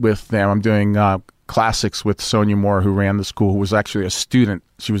plays with them. I'm doing classics with Sonia Moore, who ran the school, who was actually a student.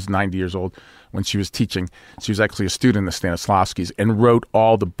 She was 90 years old when she was teaching. She was actually a student of Stanislavski's and wrote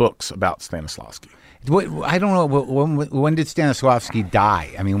all the books about Stanislavski. I don't know. When did Stanislavski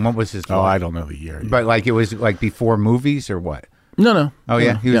die? I mean, what was his life? Oh, I don't know the year. But like it was like before movies or what? No. Oh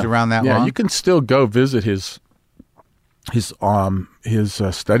yeah, he was around that long. Yeah, you can still go visit his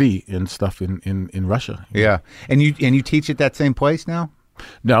study and stuff in Russia. Yeah, and you teach at that same place now?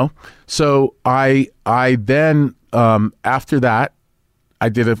 No. So I then after that, I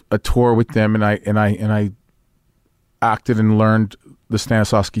did a tour with them, and I acted and learned the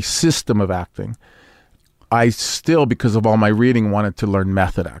Stanislavski system of acting. I still, because of all my reading, wanted to learn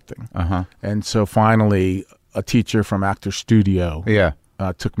method acting. And so finally, a teacher from Actor Studio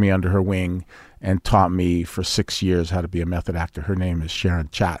took me under her wing and taught me for 6 years how to be a method actor. Her name is Sharon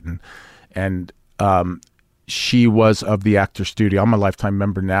Chatton. And she was of the Actor Studio. I'm a lifetime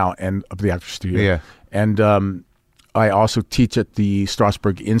member now and of the Actor Studio. And I also teach at the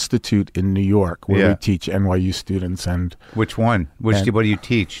Strasberg Institute in New York, where we teach NYU students. And which one? What do you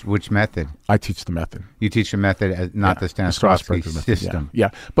teach? Which method? I teach the method. You teach the method, not the Stanislavski system.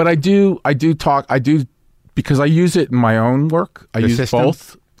 Yeah. But I do because I use it in my own work. I use system?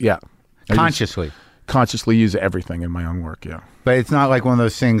 Both. Yeah. Consciously use everything in my own work. Yeah. But it's not like one of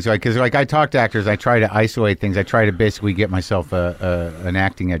those things, like, because like I talk to actors, I try to isolate things. I try to basically get myself an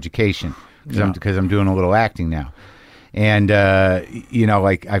acting education because I'm doing a little acting now. And,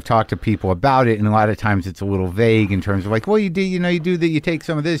 like I've talked to people about it, and a lot of times it's a little vague in terms of like, well, you do that, you take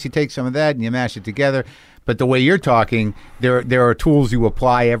some of this, you take some of that, and you mash it together. But the way you're talking, there are tools you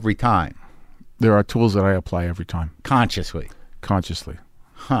apply every time. There are tools that I apply every time. Consciously.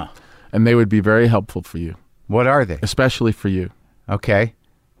 Huh. And they would be very helpful for you. What are they? Especially for you. Okay.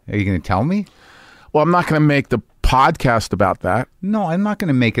 Are you going to tell me? Well, I'm not going to make the podcast about that. No, I'm not going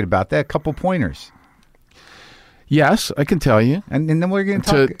to make it about that. A couple pointers. Yes, I can tell you. And then we're going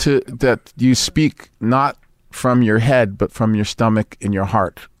to talk. That you speak not from your head, but from your stomach and your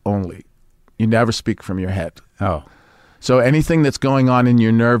heart only. You never speak from your head. Oh. So anything that's going on in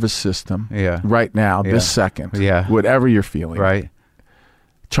your nervous system right now, this second, whatever you're feeling, right,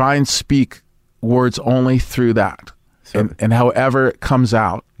 try and speak words only through that. So, and however it comes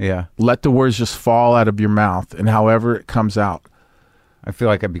out, let the words just fall out of your mouth, and however it comes out. I feel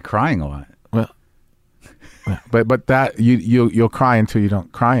like I'd be crying a lot. Well, but that you'll cry until you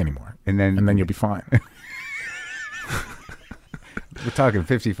don't cry anymore, and then you'll be fine. We're talking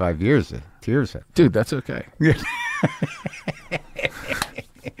 55 years of tears. Dude, that's okay.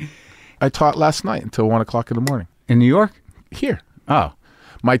 I taught last night until 1 o'clock in the morning. In New York? Here. Oh.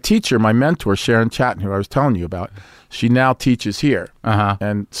 My teacher, my mentor, Sharon Chatton, who I was telling you about, she now teaches here.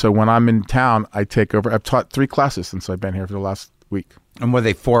 And so when I'm in town, I take over. I've taught 3 classes since I've been here for the last week. And were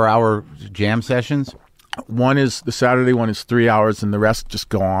they 4-hour jam sessions? The Saturday one is 3 hours, and the rest just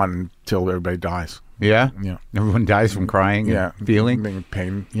go on until everybody dies. Yeah? Yeah. Everyone dies from crying and feeling? Being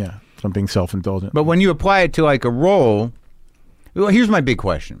pain, from being self-indulgent. But when you apply it to like a role, well, here's my big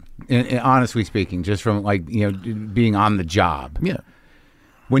question, and honestly speaking, just from like, being on the job. Yeah.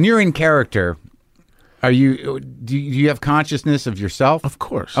 When you're in character, do you have consciousness of yourself? Of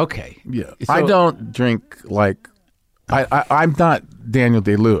course. Okay. Yeah. So, I don't drink like... I'm not Daniel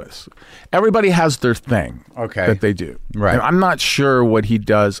Day-Lewis. Everybody has their thing that they do. Right. And I'm not sure what he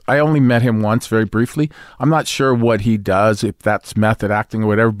does. I only met him once very briefly. I'm not sure what he does, if that's method acting or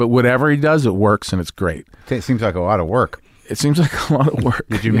whatever, but whatever he does, it works and it's great. It seems like a lot of work. It seems like a lot of work.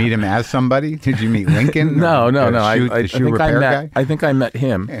 Did you meet him as somebody? Did you meet Lincoln? No. I think I met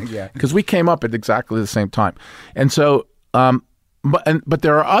him. Yeah. Because we came up at exactly the same time. And so, but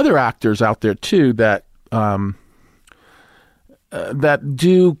there are other actors out there too that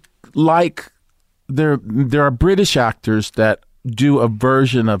do like there are British actors that do a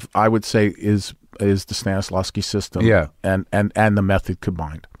version of, I would say, is the Stanislavski system and the method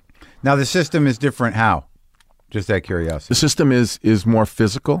combined. Now the system is different how? Just out of curiosity. The system is more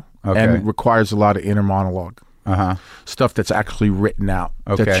physical and requires a lot of inner monologue. Stuff that's actually written out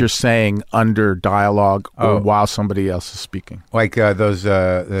that you're saying under dialogue or while somebody else is speaking. Like those...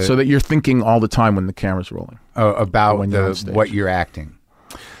 so that you're thinking all the time when the camera's rolling. About what you're acting.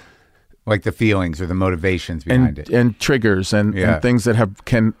 Like the feelings or the motivations behind it. And triggers and things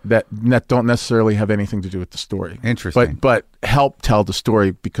that don't necessarily have anything to do with the story. Interesting. But help tell the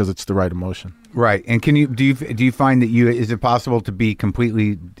story because it's the right emotion. Right. And do you find that is it possible to be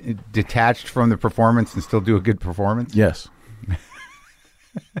completely detached from the performance and still do a good performance? Yes.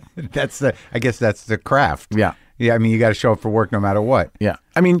 I guess that's the craft. Yeah. Yeah, I mean, you got to show up for work no matter what. Yeah.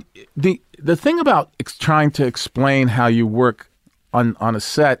 I mean, the thing about trying to explain how you work on a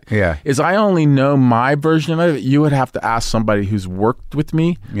set is I only know my version of it. You would have to ask somebody who's worked with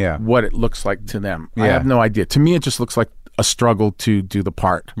me what it looks like to them. I have no idea. To me, it just looks like a struggle to do the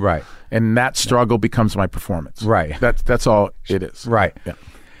part. Right. And that struggle becomes my performance. Right. That's all it is. Right. Yeah.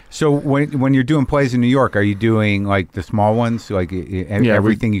 So when you're doing plays in New York, are you doing like the small ones, like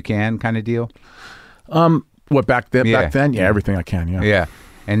everything you can kind of deal? Back then? Yeah, everything I can, Yeah.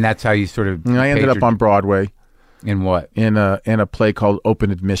 And that's how you sort of... I ended up on Broadway. In what? In a play called Open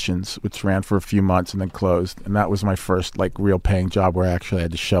Admissions, which ran for a few months and then closed. And that was my first like real paying job where I actually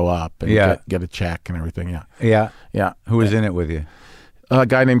had to show up and get a check and everything. Yeah. Yeah. Yeah. Who was in it with you? A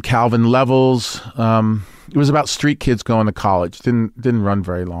guy named Calvin Levels. It was about street kids going to college. Didn't run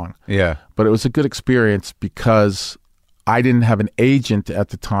very long. Yeah. But it was a good experience because I didn't have an agent at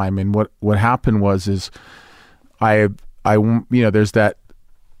the time. And what happened was I there's that.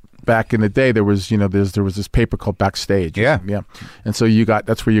 Back in the day, there was this paper called Backstage. Yeah. And so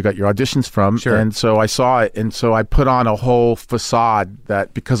that's where you got your auditions from. Sure. And so I saw it, and so I put on a whole facade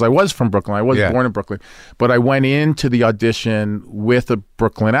that because I was from Brooklyn, I was born in Brooklyn, but I went into the audition with a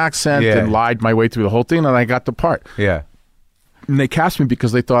Brooklyn accent and lied my way through the whole thing, and I got the part. Yeah. And they cast me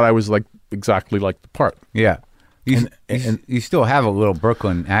because they thought I was like exactly like the part. Yeah. You still have a little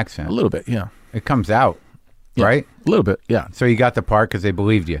Brooklyn accent. A little bit, yeah. It comes out. Yeah, right? A little bit, yeah. So you got the part because they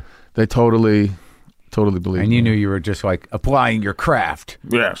believed you. They totally believed me. And you knew you were just like applying your craft.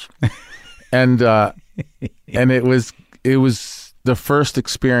 Yes. and it was the first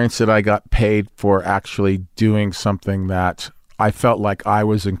experience that I got paid for actually doing something that I felt like I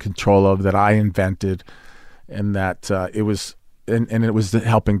was in control of, that I invented, and that it was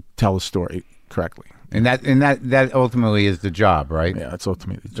helping tell a story correctly. And that ultimately is the job, right? Yeah, that's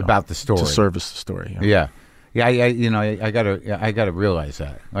ultimately the job. It's about the story. To service the story. Yeah. Yeah, I gotta realize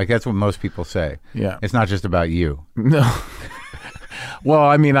that. Like that's what most people say. Yeah, it's not just about you. No. Well,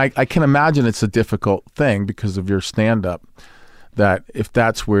 I mean, I can imagine it's a difficult thing because of your stand-up. That if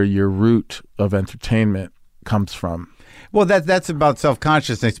that's where your root of entertainment comes from. Well, that's about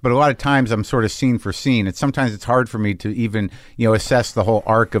self-consciousness, but a lot of times I'm sort of scene for scene. Sometimes it's hard for me to even assess the whole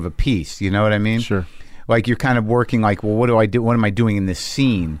arc of a piece. You know what I mean? Sure. Like you're kind of working like, well, what do I do? What am I doing in this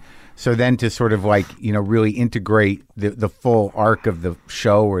scene? So then to sort of like, really integrate the full arc of the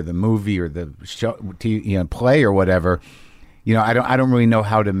show or the movie or the show, play or whatever, I don't really know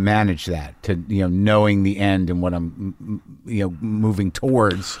how to manage that, to, knowing the end and what I'm, moving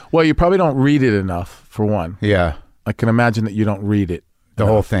towards. Well, you probably don't read it enough, for one. Yeah. I can imagine that you don't read it. The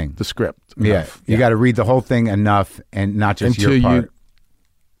whole thing. The script. Enough. Yeah. You got to read the whole thing enough and not just your part.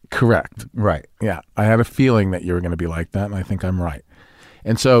 Correct. Right. Yeah. I had a feeling that you were going to be like that, and I think I'm right.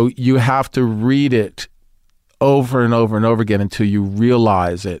 And so you have to read it over and over and over again until you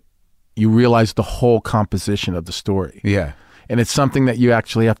realize it. You realize the whole composition of the story. Yeah. And it's something that you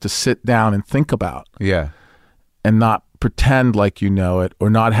actually have to sit down and think about. Yeah. And not pretend like you know it,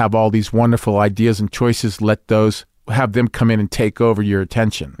 or not have all these wonderful ideas and choices, have them come in and take over your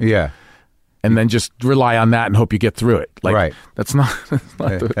attention. Yeah. And then just rely on that and hope you get through it. Like, right. That's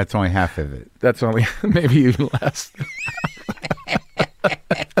only half of it. That's only maybe even less.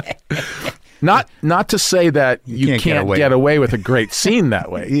 Not to say that you can't get away with a great scene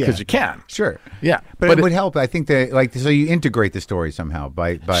that way, because you can. Sure. Yeah. But it would help. I think that so you integrate the story somehow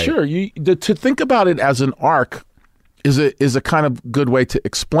by Sure. To think about it as an arc is a kind of good way to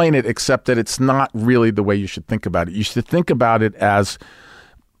explain it, except that it's not really the way you should think about it. You should think about it as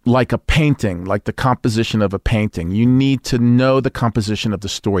like a painting, like the composition of a painting. You need to know the composition of the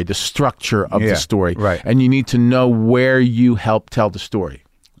story, the structure of the story. Right. And you need to know where you help tell the story.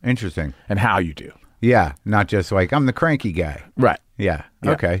 Interesting. And how you do. Yeah. Not just like, I'm the cranky guy. Right. Yeah.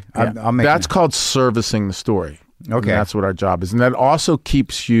 Yeah. Okay. Yeah. I'll make That's called servicing the story. Okay. And that's what our job is. And that also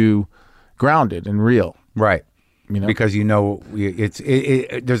keeps you grounded and real. Right. Because there's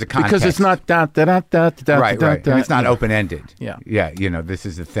a context. Because it's not right, and it's not open ended. Yeah, yeah. This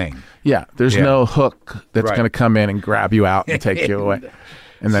is the thing. Yeah, there's no hook that's going to come in and grab you out and take you away,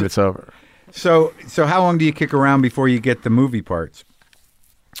 and then it's over. So how long do you kick around before you get the movie parts?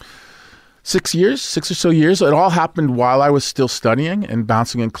 6 years, 6 or so years. It all happened while I was still studying and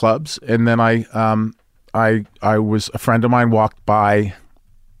bouncing in clubs, and then I was a friend of mine walked by.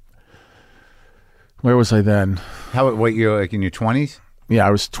 Where was I then? What you're like in your 20s? Yeah,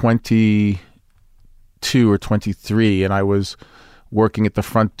 I was 22 or 23, and I was working at the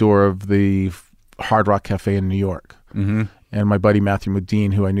front door of the Hard Rock Cafe in New York. Mm-hmm. And my buddy Matthew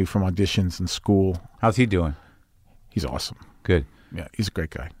Modine, who I knew from auditions in school. How's he doing? He's awesome. Good. Yeah, he's a great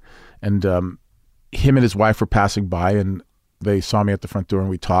guy. And him and his wife were passing by, and they saw me at the front door,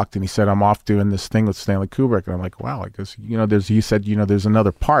 and we talked, and he said, I'm off doing this thing with Stanley Kubrick. And I'm like, wow, because, he said, there's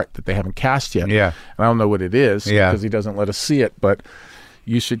another part that they haven't cast yet. Yeah. And I don't know what it is because he doesn't let us see it, but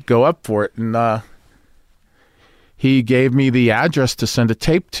you should go up for it. And he gave me the address to send a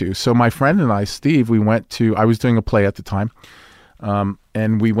tape to. So my friend and I, Steve, I was doing a play at the time.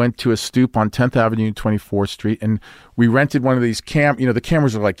 we went to a stoop on 10th Avenue and 24th Street, and we rented one of these the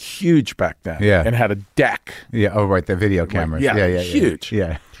cameras were like huge back then, and had a deck. Yeah, oh right, the video cameras. Like, yeah, huge.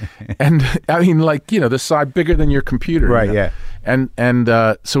 Yeah. And I mean, like, the size bigger than your computer. Right, yeah. And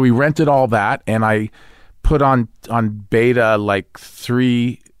so we rented all that, and I put on beta like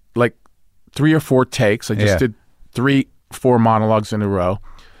three or four takes. I just did 3-4 monologues in a row,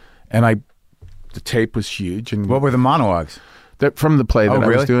 and the tape was huge. And what were the monologues? From the play that I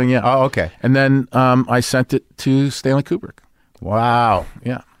was doing, yeah. Oh, okay. And then I sent it to Stanley Kubrick. Wow.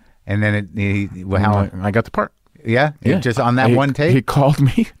 Yeah. And then I got the part. Yeah? Just on that one tape? He called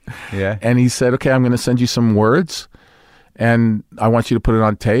me. Yeah. And he said, okay, I'm going to send you some words, and I want you to put it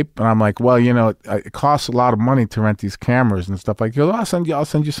on tape. And I'm like, well, it costs a lot of money to rent these cameras and stuff. Like, I'll send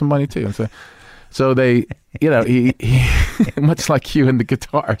you some money too. And so they, he much like you and the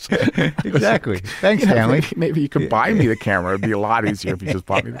guitars. Exactly. Thanks, Stanley. Maybe you could buy me the camera. It'd be a lot easier if you just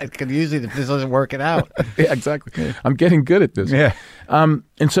bought me I could use it if this doesn't work it out. Yeah, exactly. Yeah. I'm getting good at this. Yeah.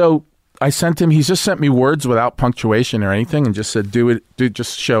 And so I sent him, he just sent me words without punctuation or anything and just said, do it,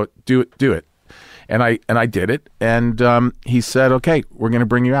 just show it, do it. And I did it. And he said, okay, we're going to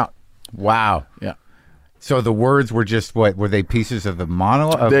bring you out. Wow. Yeah. So the words were just what? Were they pieces of the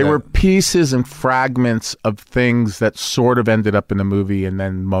monologue? They were pieces and fragments of things that sort of ended up in the movie, and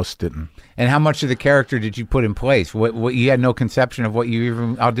then most didn't. And how much of the character did you put in place? What you had no conception of what you were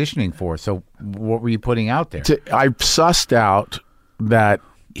even auditioning for. So what were you putting out there? I sussed out that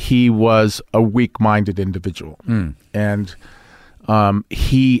he was a weak-minded individual, and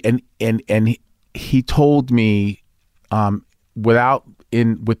he told me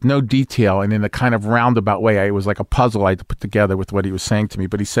with no detail and in a kind of roundabout way. It was like a puzzle I had to put together with what he was saying to me.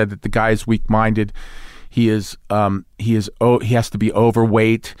 But he said that the guy is weak-minded. He has to be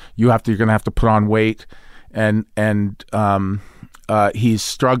overweight. You're going to have to put on weight, and he's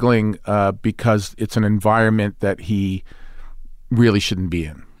struggling because it's an environment that he really shouldn't be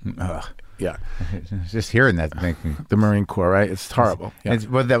in. Yeah, just hearing that makes me the Marine Corps, right? It's horrible. Yeah.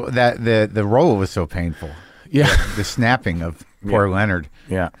 But the role was so painful. Yeah, the snapping of poor Leonard.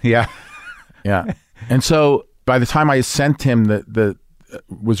 Yeah, yeah. And so by the time I sent him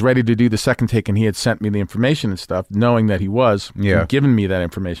was ready to do the second take, and he had sent me the information and stuff, knowing that he was given me that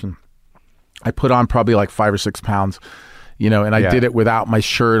information, I put on probably like 5 or 6 pounds, and I did it without my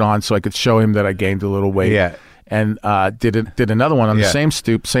shirt on so I could show him that I gained a little weight. Yeah, and did another one on the same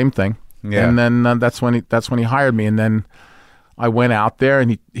stoop, same thing. Yeah. And then that's when he hired me, and then I went out there,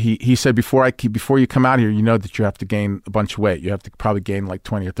 and he said, before you come out here, that you have to gain a bunch of weight. You have to probably gain like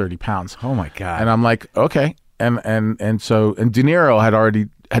 20 or 30 pounds. Oh my God. And I'm like, okay. And De Niro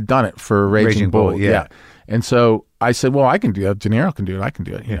had done it for Raging Bull. Yeah. And so I said, well, I can do that. De Niro can do it. I can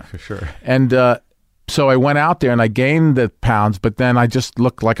do it. Yeah, for sure. And so I went out there and I gained the pounds, but then I just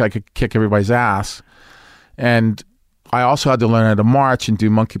looked like I could kick everybody's ass. And I also had to learn how to march and do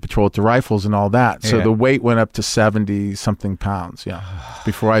monkey patrol with the rifles and all that. So the weight went up to 70-something pounds,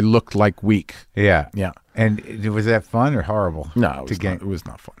 before I looked like weak. Yeah. Yeah. And was that fun or horrible? No, it was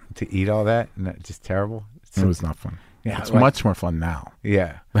not fun. To eat all that? Just terrible? It was not fun. Yeah, it's much more fun now.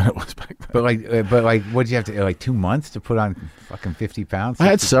 Yeah. Than it was back then. But what did you have to, like 2 months to put on fucking 50 pounds? I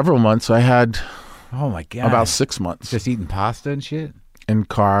had several months. I had, oh my God, about 6 months. Just eating pasta and shit? And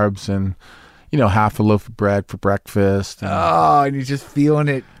carbs and, half a loaf of bread for breakfast. And you're just feeling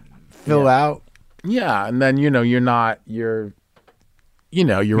it fill out. Yeah. And then, your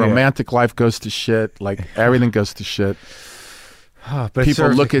romantic life goes to shit. Like everything goes to shit. But people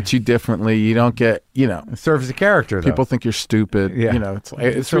look at you differently. You don't get, It serves a character, though. People think you're stupid. Yeah.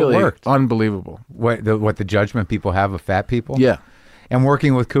 It's really unbelievable. What the judgment people have of fat people? Yeah. And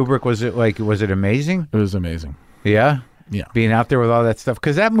working with Kubrick, was it amazing? It was amazing. Yeah? Yeah. Being out there with all that stuff.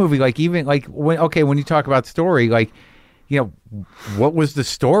 Because that movie, when you talk about story, what was the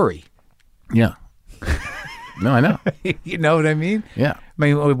story? Yeah. No, I know. You know what I mean? Yeah. I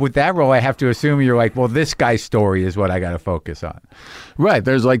mean, with that role, I have to assume you're like, well, this guy's story is what I got to focus on. Right.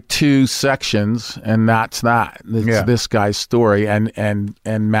 There's like 2 sections, and that's that. It's this guy's story, and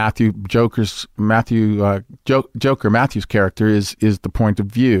Matthew's character is the point of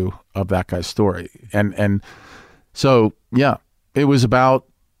view of that guy's story, and so it was about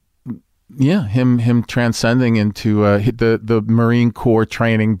him transcending into the Marine Corps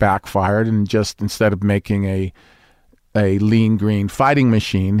training backfired, and just instead of making a lean green fighting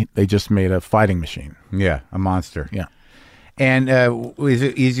machine, they just made a fighting machine. Yeah, a monster. Yeah. And is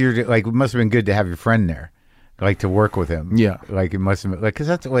it easier to it must have been good to have your friend there, to work with him. Yeah. It must have been because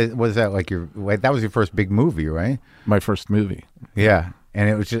that was your first big movie, right? My first movie. Yeah. And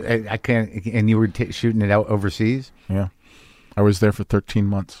it was just and you were shooting it out overseas. Yeah. I was there for 13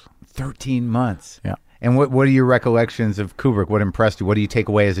 months. 13 months. Yeah. And what are your recollections of Kubrick? What impressed you? What do you take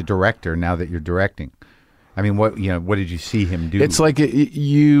away as a director now that you're directing? I mean, what did you see him do? It's like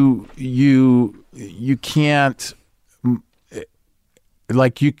you can't,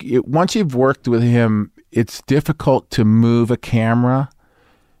 like once you've worked with him, it's difficult to move a camera,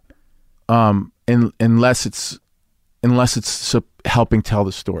 unless it's helping tell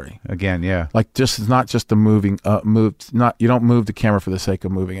the story. Again, yeah. Like it's not just a moving you don't move the camera for the sake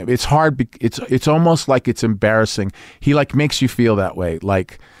of moving it. It's hard. It's almost like it's embarrassing. He like makes you feel that way.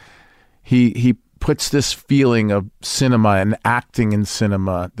 Like he puts this feeling of cinema and acting in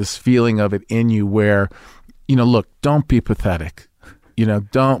cinema, this feeling of it in you where, look, don't be pathetic.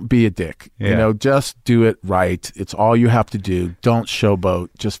 Don't be a dick. Yeah. Just do it right. It's all you have to do. Don't showboat.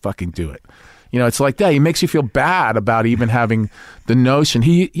 Just fucking do it. It's like that. He makes you feel bad about even having the notion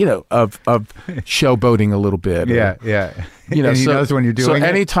of showboating a little bit. Yeah, yeah. And he knows when you're doing it. So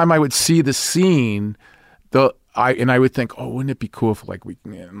anytime I would see the scene, I would think, oh, wouldn't it be cool if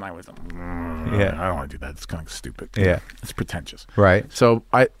and I was like, I don't want to do that. It's kind of stupid. Yeah, it's pretentious. Right. So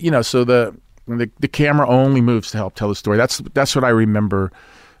so the camera only moves to help tell the story. That's what I remember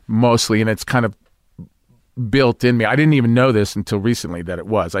mostly, and it's kind of built in me. I didn't even know this until recently that it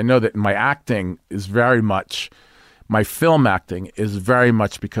was. I know that my acting is very much, my film acting is very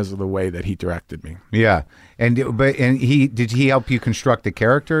much because of the way that he directed me. Yeah, did he help you construct the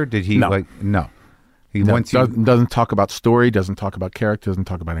character? Did he no? He doesn't talk about story, doesn't talk about character, doesn't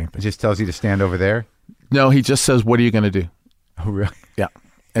talk about anything. He just tells you to stand over there? No, he just says, what are you going to do? Oh, really? Yeah.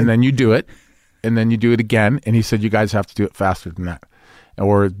 And then you do it, and then you do it again, and he said, you guys have to do it faster than that,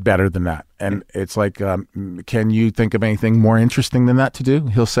 or better than that. And it's like, can you think of anything more interesting than that to do?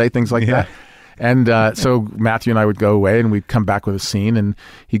 He'll say things like that. And so Matthew and I would go away, and we'd come back with a scene, and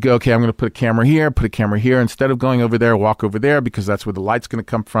he'd go, okay, I'm going to put a camera here. Instead of going over there, walk over there, because that's where the light's going to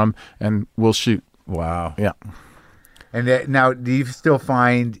come from, and we'll shoot. Wow. Yeah. And now, do you still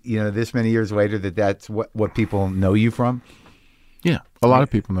find, this many years later, that's what people know you from? Yeah. A lot of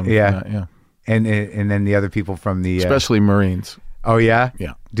people know me from that, yeah. And then the other people from the... Especially Marines. Oh, yeah?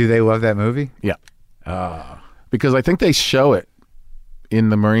 Yeah. Do they love that movie? Yeah. Because I think they show it in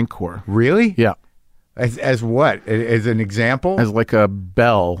the Marine Corps. Really? Yeah. As what? As an example? As like a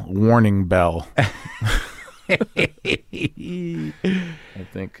warning bell. I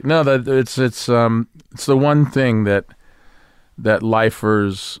think no, that it's the one thing that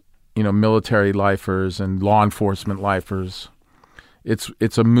lifers, military lifers and law enforcement lifers,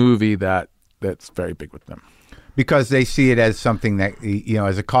 it's a movie that's very big with them. Because they see it as something that,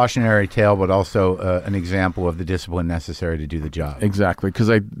 as a cautionary tale, but also an example of the discipline necessary to do the job. Exactly,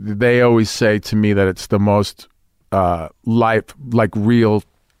 because they always say to me that it's the most real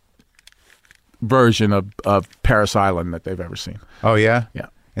version of Paris Island that they've ever seen. Oh, yeah? Yeah.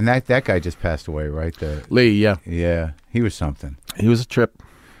 And that guy just passed away, right? Lee, yeah. Yeah, he was something. He was a trip.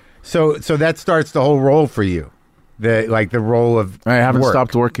 So that starts the whole role for you. The role of I haven't work.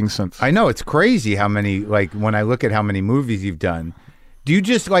 Stopped working since. I know, it's crazy how many, when I look at how many movies you've done, do you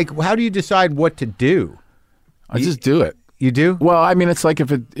just, how do you decide what to do? I just do it. You do? Well, I mean, it's like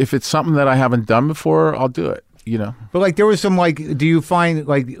if it's something that I haven't done before, I'll do it, But there was some, do you find,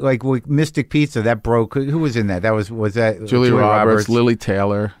 like with Mystic Pizza, that broke, who was in that? Was that Julia Roberts, Lily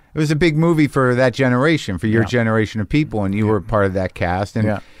Taylor. It was a big movie for that generation, for your generation of people, and you were part of that cast.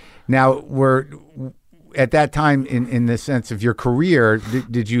 And now at that time, in the sense of your career,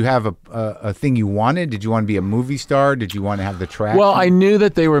 did you have a thing you wanted? Did you want to be a movie star? Did you want to have the track? Well, I knew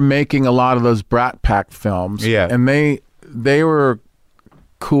that they were making a lot of those Brat Pack films. Yeah. And they were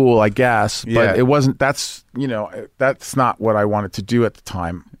cool, I guess. But it wasn't, that's not what I wanted to do at the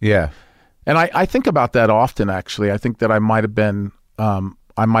time. Yeah. And I think about that often, actually. I think that I might have been,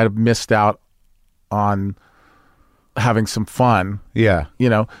 I might have missed out on having some fun. Yeah.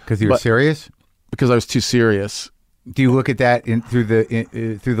 Because you were serious? Because I was too serious. Do you look at that through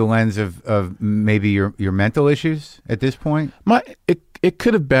the lens of maybe your mental issues at this point? It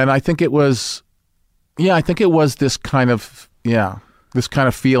could have been. I think it was. Yeah, I think it was this kind of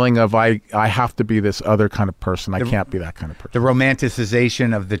feeling of I have to be this other kind of person. I can't be that kind of person. The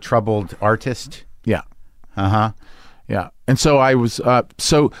romanticization of the troubled artist. Yeah. Yeah. And so I was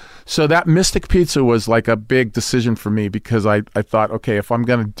so that Mystic Pizza was like a big decision for me, because I thought, okay, if I'm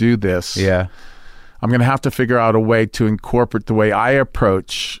going to do this, I'm going to have to figure out a way to incorporate the way I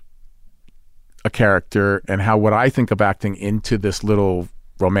approach a character and what I think of acting into this little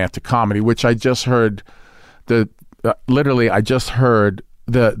romantic comedy, which I just heard literally I just heard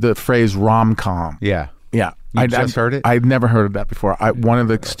the phrase rom-com. Yeah. Yeah. You just heard it? I've never heard of that before. One of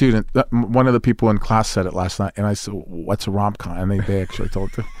the people in class said it last night, and I said, "What's a rom-com?" And they actually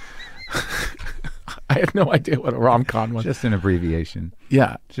told it. I had no idea what a rom-com was. Just an abbreviation.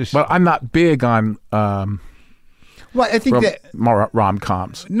 Yeah, but I'm not big on. Well, I think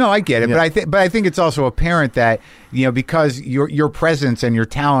rom-coms. No, I get it, Yeah. but I think it's also apparent that because your presence and your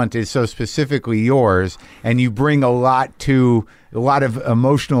talent is so specifically yours, and you bring a lot of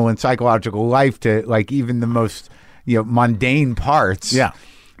emotional and psychological life to like even the most mundane parts. Yeah,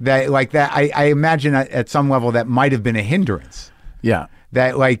 that I imagine at some level that might have been a hindrance. Yeah.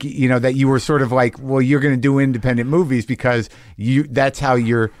 That that you were sort of like, well, you're going to do independent movies because that's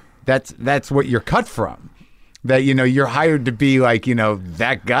what you're cut from. That you're hired to be like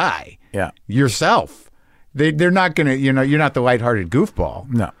that guy. Yeah. Yourself. They're not gonna you're not the lighthearted goofball.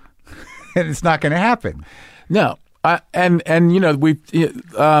 No. And it's not gonna happen. No. And we've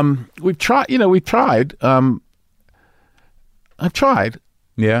tried. I've tried.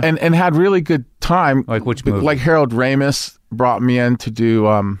 Yeah. And had really good time. Like which movie? Like Harold Ramis brought me in to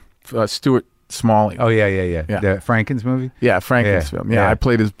do Stuart Smalley. Oh yeah. The Franken's movie. Yeah, Franken's film. Yeah, I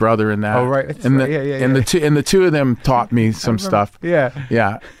played his brother in that. Oh right. The two of them taught me some stuff.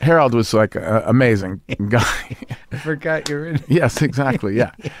 Yeah. Harold was like an amazing guy. I forgot you're in. Yes, exactly.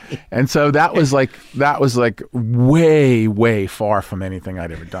 Yeah, and so that was like way far from anything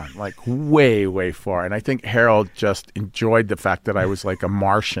I'd ever done. Like way far. And I think Harold just enjoyed the fact that I was like a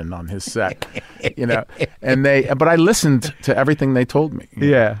Martian on his set. But I listened to everything they told me.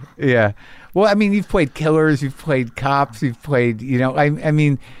 Yeah. Well, I mean, you've played killers, you've played cops, you've played, I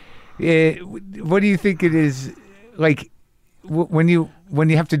mean, what do you think it is like when you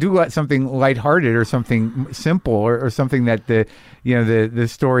have to do something lighthearted or something simple or something that the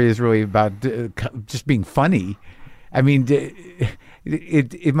story is really about just being funny? I mean,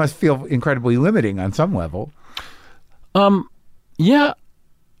 it must feel incredibly limiting on some level. Yeah,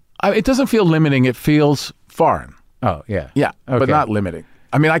 it doesn't feel limiting. It feels foreign. Oh, yeah. Yeah, okay. But not limiting.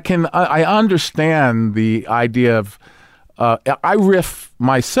 I mean, I understand the idea of, I riff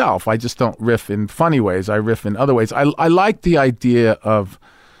myself. I just don't riff in funny ways. I riff in other ways. I like the idea of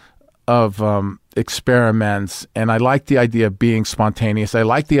experiments, and I like the idea of being spontaneous. I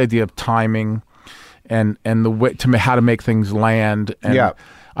like the idea of timing and the way how to make things land. And yeah.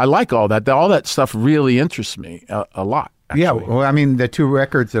 I like all that. All that stuff really interests me a lot. Actually. Yeah, well, I mean, the two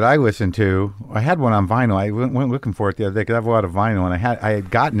records that I listened to, I had one on vinyl. I went looking for it the other day because I have a lot of vinyl, and I had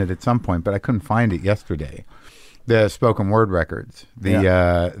gotten it at some point, but I couldn't find it yesterday. The spoken word records,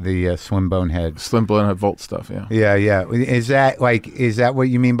 the Slim Bonehead Volt stuff. Yeah. Yeah. Is that what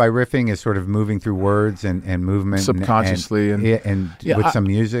you mean by riffing? Is sort of moving through words and movement subconsciously and with some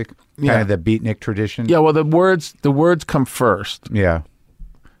music, kind of the beatnik tradition. Yeah. Well, the words come first. Yeah.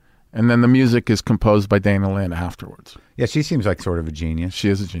 And then the music is composed by Dana Lynn afterwards. Yeah, she seems like sort of a genius. She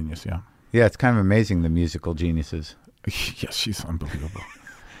is a genius, yeah. Yeah, it's kind of amazing, the musical geniuses. Yes, she's unbelievable.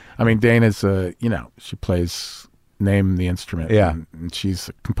 I mean, Dana's, she plays Name the Instrument. Yeah. And she's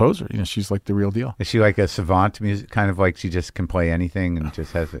a composer. She's like the real deal. Is she like a savant music, kind of like she just can play anything and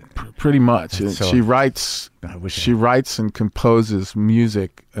just has it? Pretty much. She writes and composes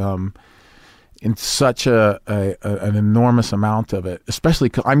music in such an enormous amount of it, especially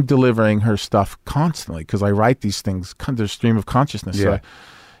because I'm delivering her stuff constantly because I write these things, there's stream of consciousness. Yeah.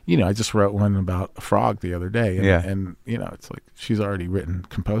 So I just wrote one about a frog the other day. And it's like she's already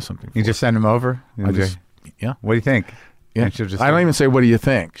composed something. You just send them over? Yeah. What do you think? Yeah. I don't even say, what do you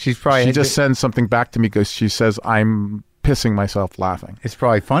think? She just sends something back to me because she says, I'm pissing myself laughing. It's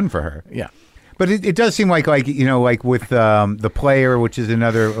probably fun for her. Yeah. But it does seem like with The Player, which is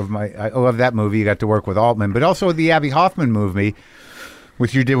another of I love that movie. You got to work with Altman, but also the Abbie Hoffman movie,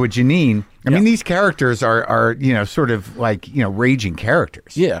 which you did with Janine. I mean, these characters are sort of like raging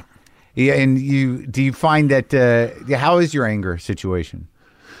characters. Yeah. Yeah. And do you find that how is your anger situation?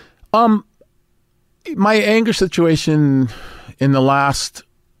 My anger situation in the last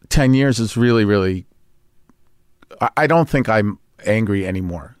 10 years is really, really. I don't think I'm angry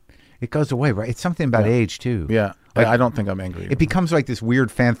anymore. It goes away, right? It's something about age too. Yeah, I don't think I'm angry. It becomes like this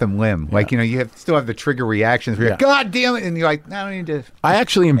weird phantom limb. Yeah. Like you still have the trigger reactions where you're like, God damn it, and you're like, I don't need to. I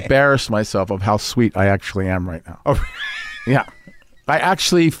actually embarrass myself of how sweet I actually am right now. Oh, yeah. I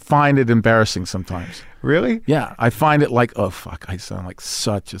actually find it embarrassing sometimes. Really? Yeah, I find it like, oh fuck, I sound like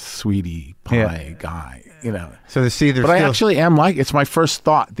such a sweetie pie guy, So but I actually am it's my first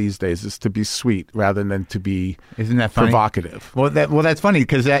thought these days is to be sweet rather than to be. Isn't that funny? Provocative? Well, that's funny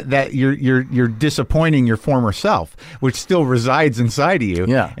because that you're disappointing your former self, which still resides inside of you.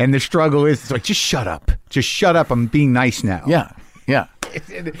 Yeah. And the struggle is it's like just shut up, I'm being nice now. Yeah.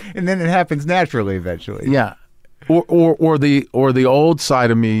 And then it happens naturally eventually. Yeah. or the old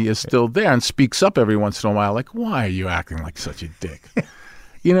side of me is still there and speaks up every once in a while, like, why are you acting like such a dick?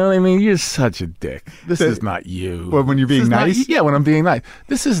 You know what I mean? You're such a dick. This is not you. Well, when you're being nice? Yeah, when I'm being nice.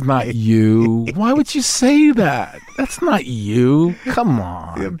 This is not you. Why would you say that? That's not you. Come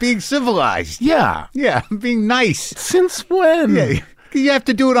on. Being civilized. Yeah. Yeah, being nice. Since when? Yeah, you have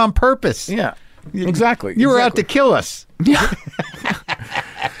to do it on purpose. Yeah, exactly. You were out to kill us. Yeah.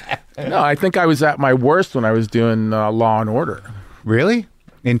 No, I think I was at my worst when I was doing Law and Order. Really?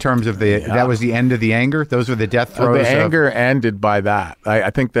 In terms of that was the end of the anger? Those were the death throes? The anger ended by that. I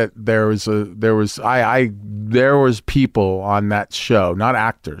think that there was people on that show, not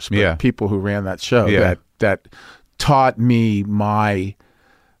actors, but people who ran that show that taught me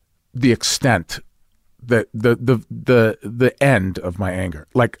the extent, the end of my anger.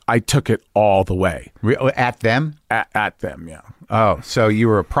 Like, I took it all the way. At them? At them, yeah. Oh, so you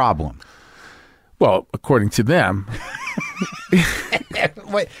were a problem. Well, according to them.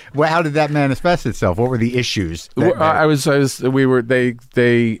 Well, how did that manifest itself? What were the issues? We were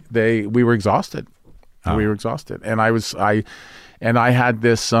exhausted. Oh. We were exhausted, and I had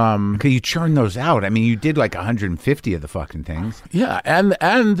this. Okay, you churn those out. I mean, you did like 150 of the fucking things. Yeah,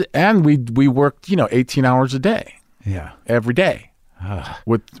 and we worked 18 hours a day. Yeah, every day,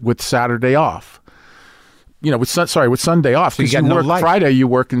 with Saturday off. With Sunday off. So you work Friday, you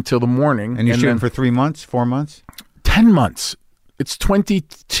work until the morning. And you're shooting for 3 months, 4 months? 10 months. It's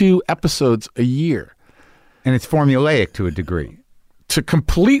 22 episodes a year. And it's formulaic to a degree. To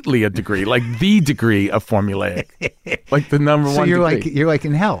completely a degree, like the degree of formulaic. Like the number one degree. So you're like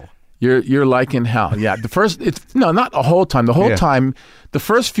in hell. You're like in hell. Yeah. Not the whole time. The whole time, the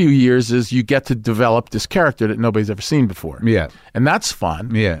first few years is you get to develop this character that nobody's ever seen before. Yeah. And that's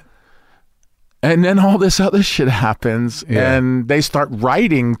fun. Yeah. And then all this other shit happens, and they start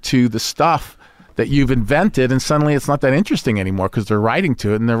writing to the stuff that you've invented, and suddenly it's not that interesting anymore because they're writing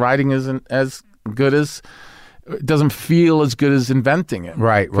to it, and their writing isn't as good as, it doesn't feel as good as inventing it.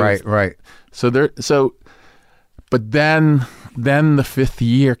 Right. But then the fifth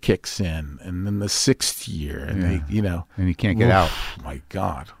year kicks in, and then the sixth year, and and you can't get out. My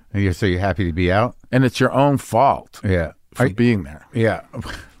God! So you're happy to be out, and it's your own fault. Yeah, for being there. Yeah.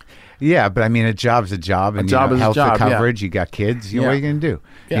 Yeah, but I mean, a job's a job, and health coverage. You got kids. What are you going to do?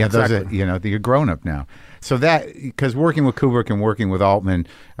 Yeah, exactly. You're grown up now. So that, because working with Kubrick and working with Altman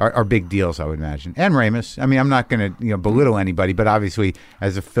are big deals, I would imagine, and Ramis. I mean, I'm not going to belittle anybody, but obviously,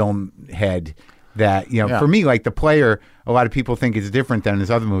 as a film head, that for me, like The Player, a lot of people think it's different than his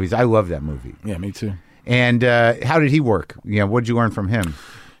other movies. I love that movie. Yeah, me too. And how did he work? What did you learn from him?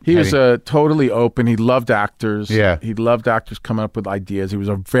 He was totally open. He loved actors. Yeah. He loved actors coming up with ideas. He was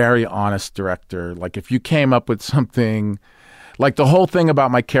a very honest director. Like, if you came up with something, like the whole thing about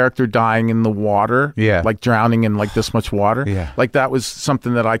my character dying in the water, like drowning in like this much water, like that was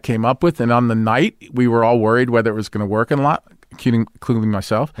something that I came up with. And on the night, we were all worried whether it was going to work or not, including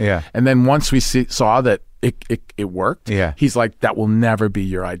myself. Yeah. And then once we saw that it worked, he's like, that will never be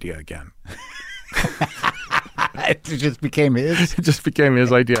your idea again. It just became his. It just became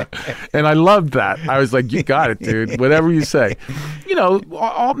his idea. And I loved that. I was like, you got it, dude. Whatever you say.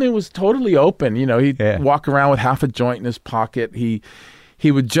 Altman was totally open. He'd walk around with half a joint in his pocket. He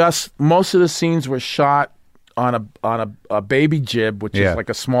would most of the scenes were shot on a baby jib, which is like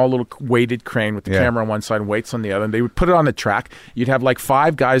a small little weighted crane with the camera on one side and weights on the other. And they would put it on the track. You'd have like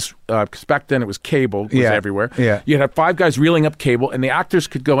 5 guys, because back then it was cable, it was everywhere. Yeah. You'd have 5 guys reeling up cable, and the actors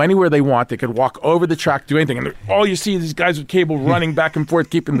could go anywhere they want. They could walk over the track, do anything. And all you see is these guys with cable running back and forth,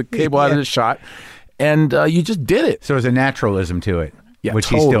 keeping the cable out of the shot. And you just did it. So there's a naturalism to it. Yeah, which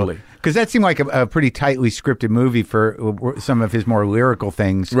totally. Because that seemed like a pretty tightly scripted movie for some of his more lyrical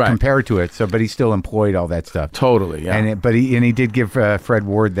things compared to it. So, but he still employed all that stuff. Totally, yeah. But he did give Fred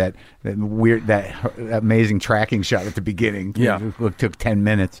Ward that amazing tracking shot at the beginning. Yeah, it took 10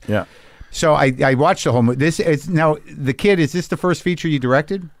 minutes. Yeah. So I watched the whole movie. This is now The Kid. Is this the first feature you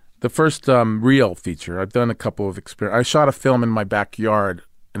directed? The first real feature. I've done a couple of experiences. I shot a film in my backyard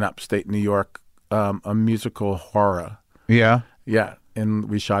in upstate New York, a musical horror. Yeah. Yeah. And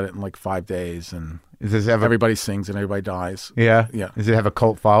we shot it in like 5 days, and everybody sings and everybody dies. Yeah, yeah. Does it have a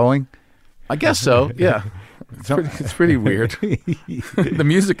cult following? I guess so. Yeah, it's pretty weird. The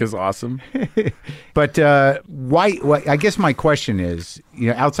music is awesome. But why? I guess my question is,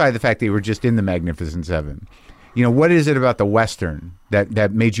 outside of the fact that you were just in the Magnificent Seven, what is it about the Western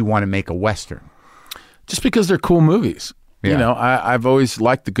that made you want to make a Western? Just because they're cool movies. Yeah. I've always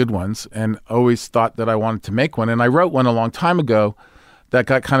liked the good ones and always thought that I wanted to make one. And I wrote one a long time ago that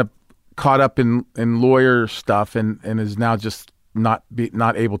got kind of caught up in lawyer stuff and is now just not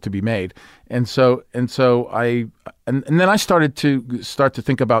able to be made. And so I then I started to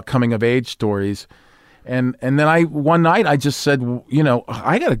think about coming of age stories. And then one night I just said,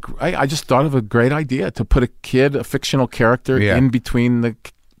 I just thought of a great idea to put a fictional character in between the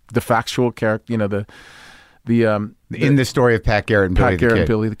factual character, in the story of Pat Garrett and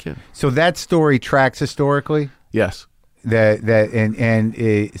Billy the Kid. So that story tracks historically? Yes.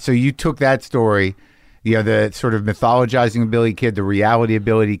 So you took that story, the sort of mythologizing of Billy the Kid, the reality of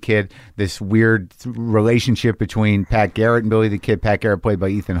Billy the Kid, this weird relationship between Pat Garrett and Billy the Kid, Pat Garrett played by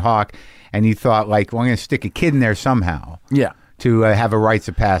Ethan Hawke, and you thought, I'm going to stick a kid in there somehow. Yeah. To have a rites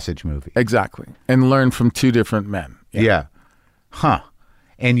of passage movie. Exactly. And learn from two different men. Yeah. Huh.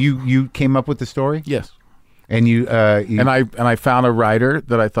 And you came up with the story? Yes. And and I found a writer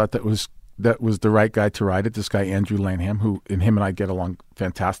that I thought that was the right guy to write it. This guy Andrew Lanham, him and I get along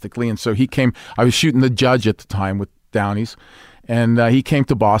fantastically. And so he came. I was shooting The Judge at the time with Downey's, and he came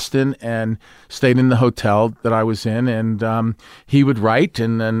to Boston and stayed in the hotel that I was in. And he would write,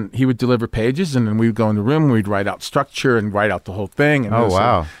 and then he would deliver pages, and then we would go in the room. We'd write out structure and write out the whole thing. And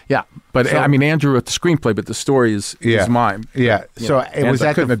wow! Yeah, but Andrew wrote the screenplay, but the story is mine. Yeah. So I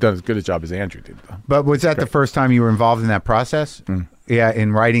couldn't have done as good a job as Andrew did, though. But was that the first time you were involved in that process? Mm. Yeah,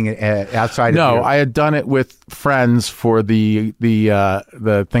 in writing it outside. No, I had done it with friends for the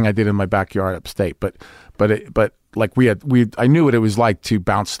thing I did in my backyard upstate. But I knew what it was like to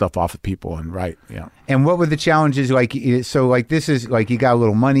bounce stuff off of people and write. Yeah. And what were the challenges like? So this is you got a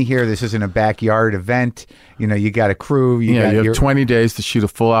little money here. This isn't a backyard event. You got a crew. You have 20 days to shoot a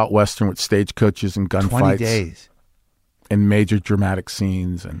full out Western with stagecoaches and gunfights. 20 days. And major dramatic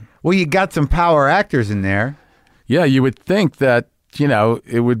scenes Well, you got some power actors in there. Yeah, you would think that.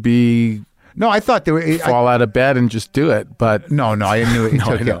 It would be. No, I thought they were fall out of bed and just do it, but no, I knew it.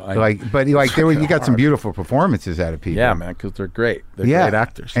 You got some beautiful performances out of people. Yeah, man, because they're great. They're great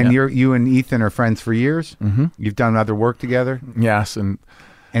actors. And you and Ethan are friends for years. Mm-hmm. You've done other work together. Yes, and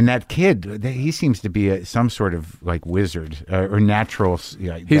that kid, he seems to be some sort of wizard or natural.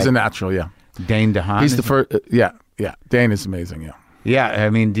 He's a natural, yeah. Dane DeHaan. He's the first. Yeah. Dane is amazing. Yeah. Yeah, I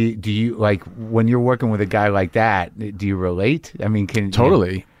mean, do you when you're working with a guy like that? Do you relate? I mean,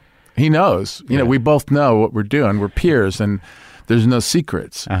 totally. He knows. We both know what we're doing. We're peers, and there's no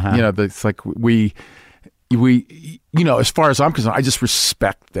secrets. Uh-huh. It's like we. As far as I'm concerned, I just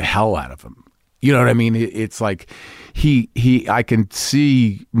respect the hell out of him. You know what I mean? It's like I can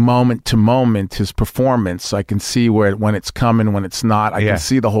see moment to moment his performance. I can see when it's coming, when it's not. I can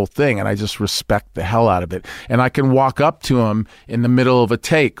see the whole thing, and I just respect the hell out of it. And I can walk up to him in the middle of a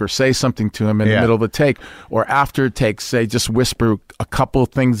take or say something to him in the middle of a take, or after a take, just whisper a couple of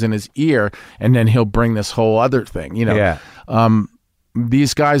things in his ear, and then he'll bring this whole other thing.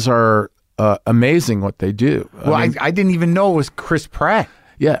 These guys are amazing what they do. Well, I didn't even know it was Chris Pratt.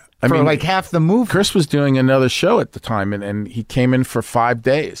 Yeah. For half the movie. Chris was doing another show at the time, and he came in for 5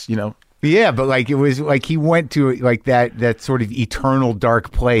 days, Yeah, but it was he went to that sort of eternal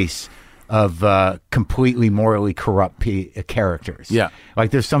dark place of completely morally corrupt characters. Yeah.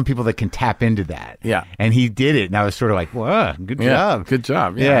 There's some people that can tap into that. Yeah. And he did it, and I was sort of wow, good job. Good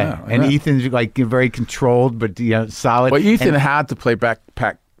job. Yeah. And Ethan's very controlled, but solid. Well, Ethan had to play back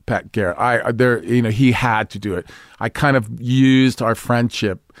Pat Garrett. He had to do it. I kind of used our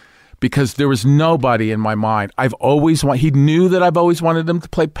friendship because there was nobody in my mind. He knew that I've always wanted him to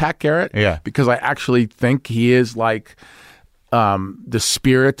play Pat Garrett. Yeah. Because I actually think he is the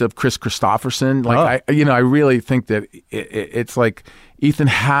spirit of Chris Christopherson. I really think that it's Ethan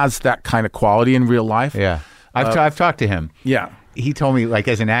has that kind of quality in real life. Yeah. I've talked to him. Yeah. He told me,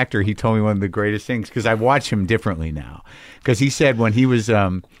 as an actor, one of the greatest things, because I watch him differently now. Because he said when he was,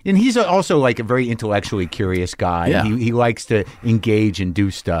 and he's also a very intellectually curious guy. Yeah. He likes to engage and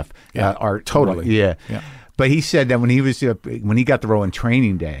do stuff. Yeah, art. Totally. Yeah. But he said that when he got the role in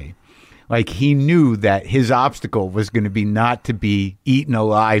Training Day, he knew that his obstacle was going to be not to be eaten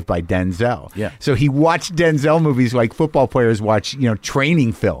alive by Denzel. Yeah. So he watched Denzel movies like football players watch,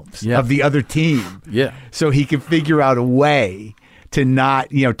 training films of the other team. Yeah. So he could figure out a way to not,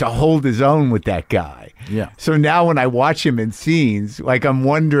 to hold his own with that guy. Yeah. So now when I watch him in scenes, I'm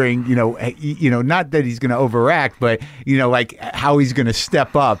wondering, not that he's going to overact, but, how he's going to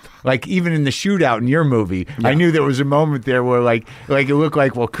step up. Even in the shootout in your movie, I knew there was a moment there where it looked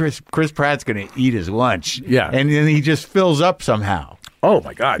well, Chris Pratt's going to eat his lunch. Yeah. And then he just fills up somehow. Oh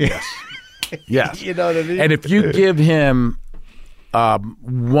my God. Yes. Yes. You know what I mean? And if you give him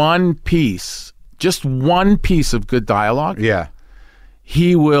just one piece of good dialogue. Yeah.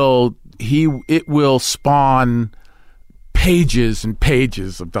 It will spawn pages and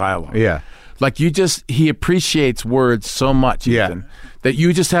pages of dialogue. Yeah. Like he appreciates words so much, Ethan, that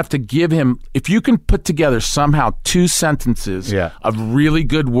you just have to give him, if you can put together somehow 2 sentences of really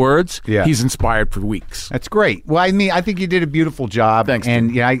good words, he's inspired for weeks. That's great. Well, I mean, I think you did a beautiful job. Thanks.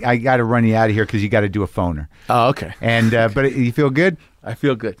 And I got to run you out of here because you got to do a phoner. Oh, okay. And but you feel good? I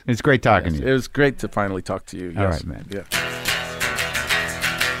feel good. It's great talking to you. It was great to finally talk to you. Yes. All right, man. Yeah.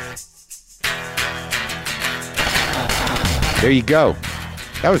 There you go.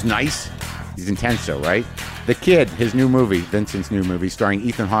 That was nice. He's intense, though, right? The Kid, his new movie, Vincent's new movie, starring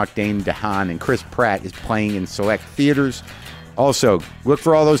Ethan Hawke, Dane DeHaan, and Chris Pratt, is playing in select theaters. Also, look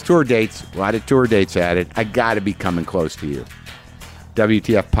for all those tour dates. A lot of tour dates added. I got to be coming close to you.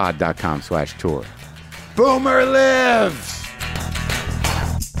 WTFpod.com/tour. Boomer lives!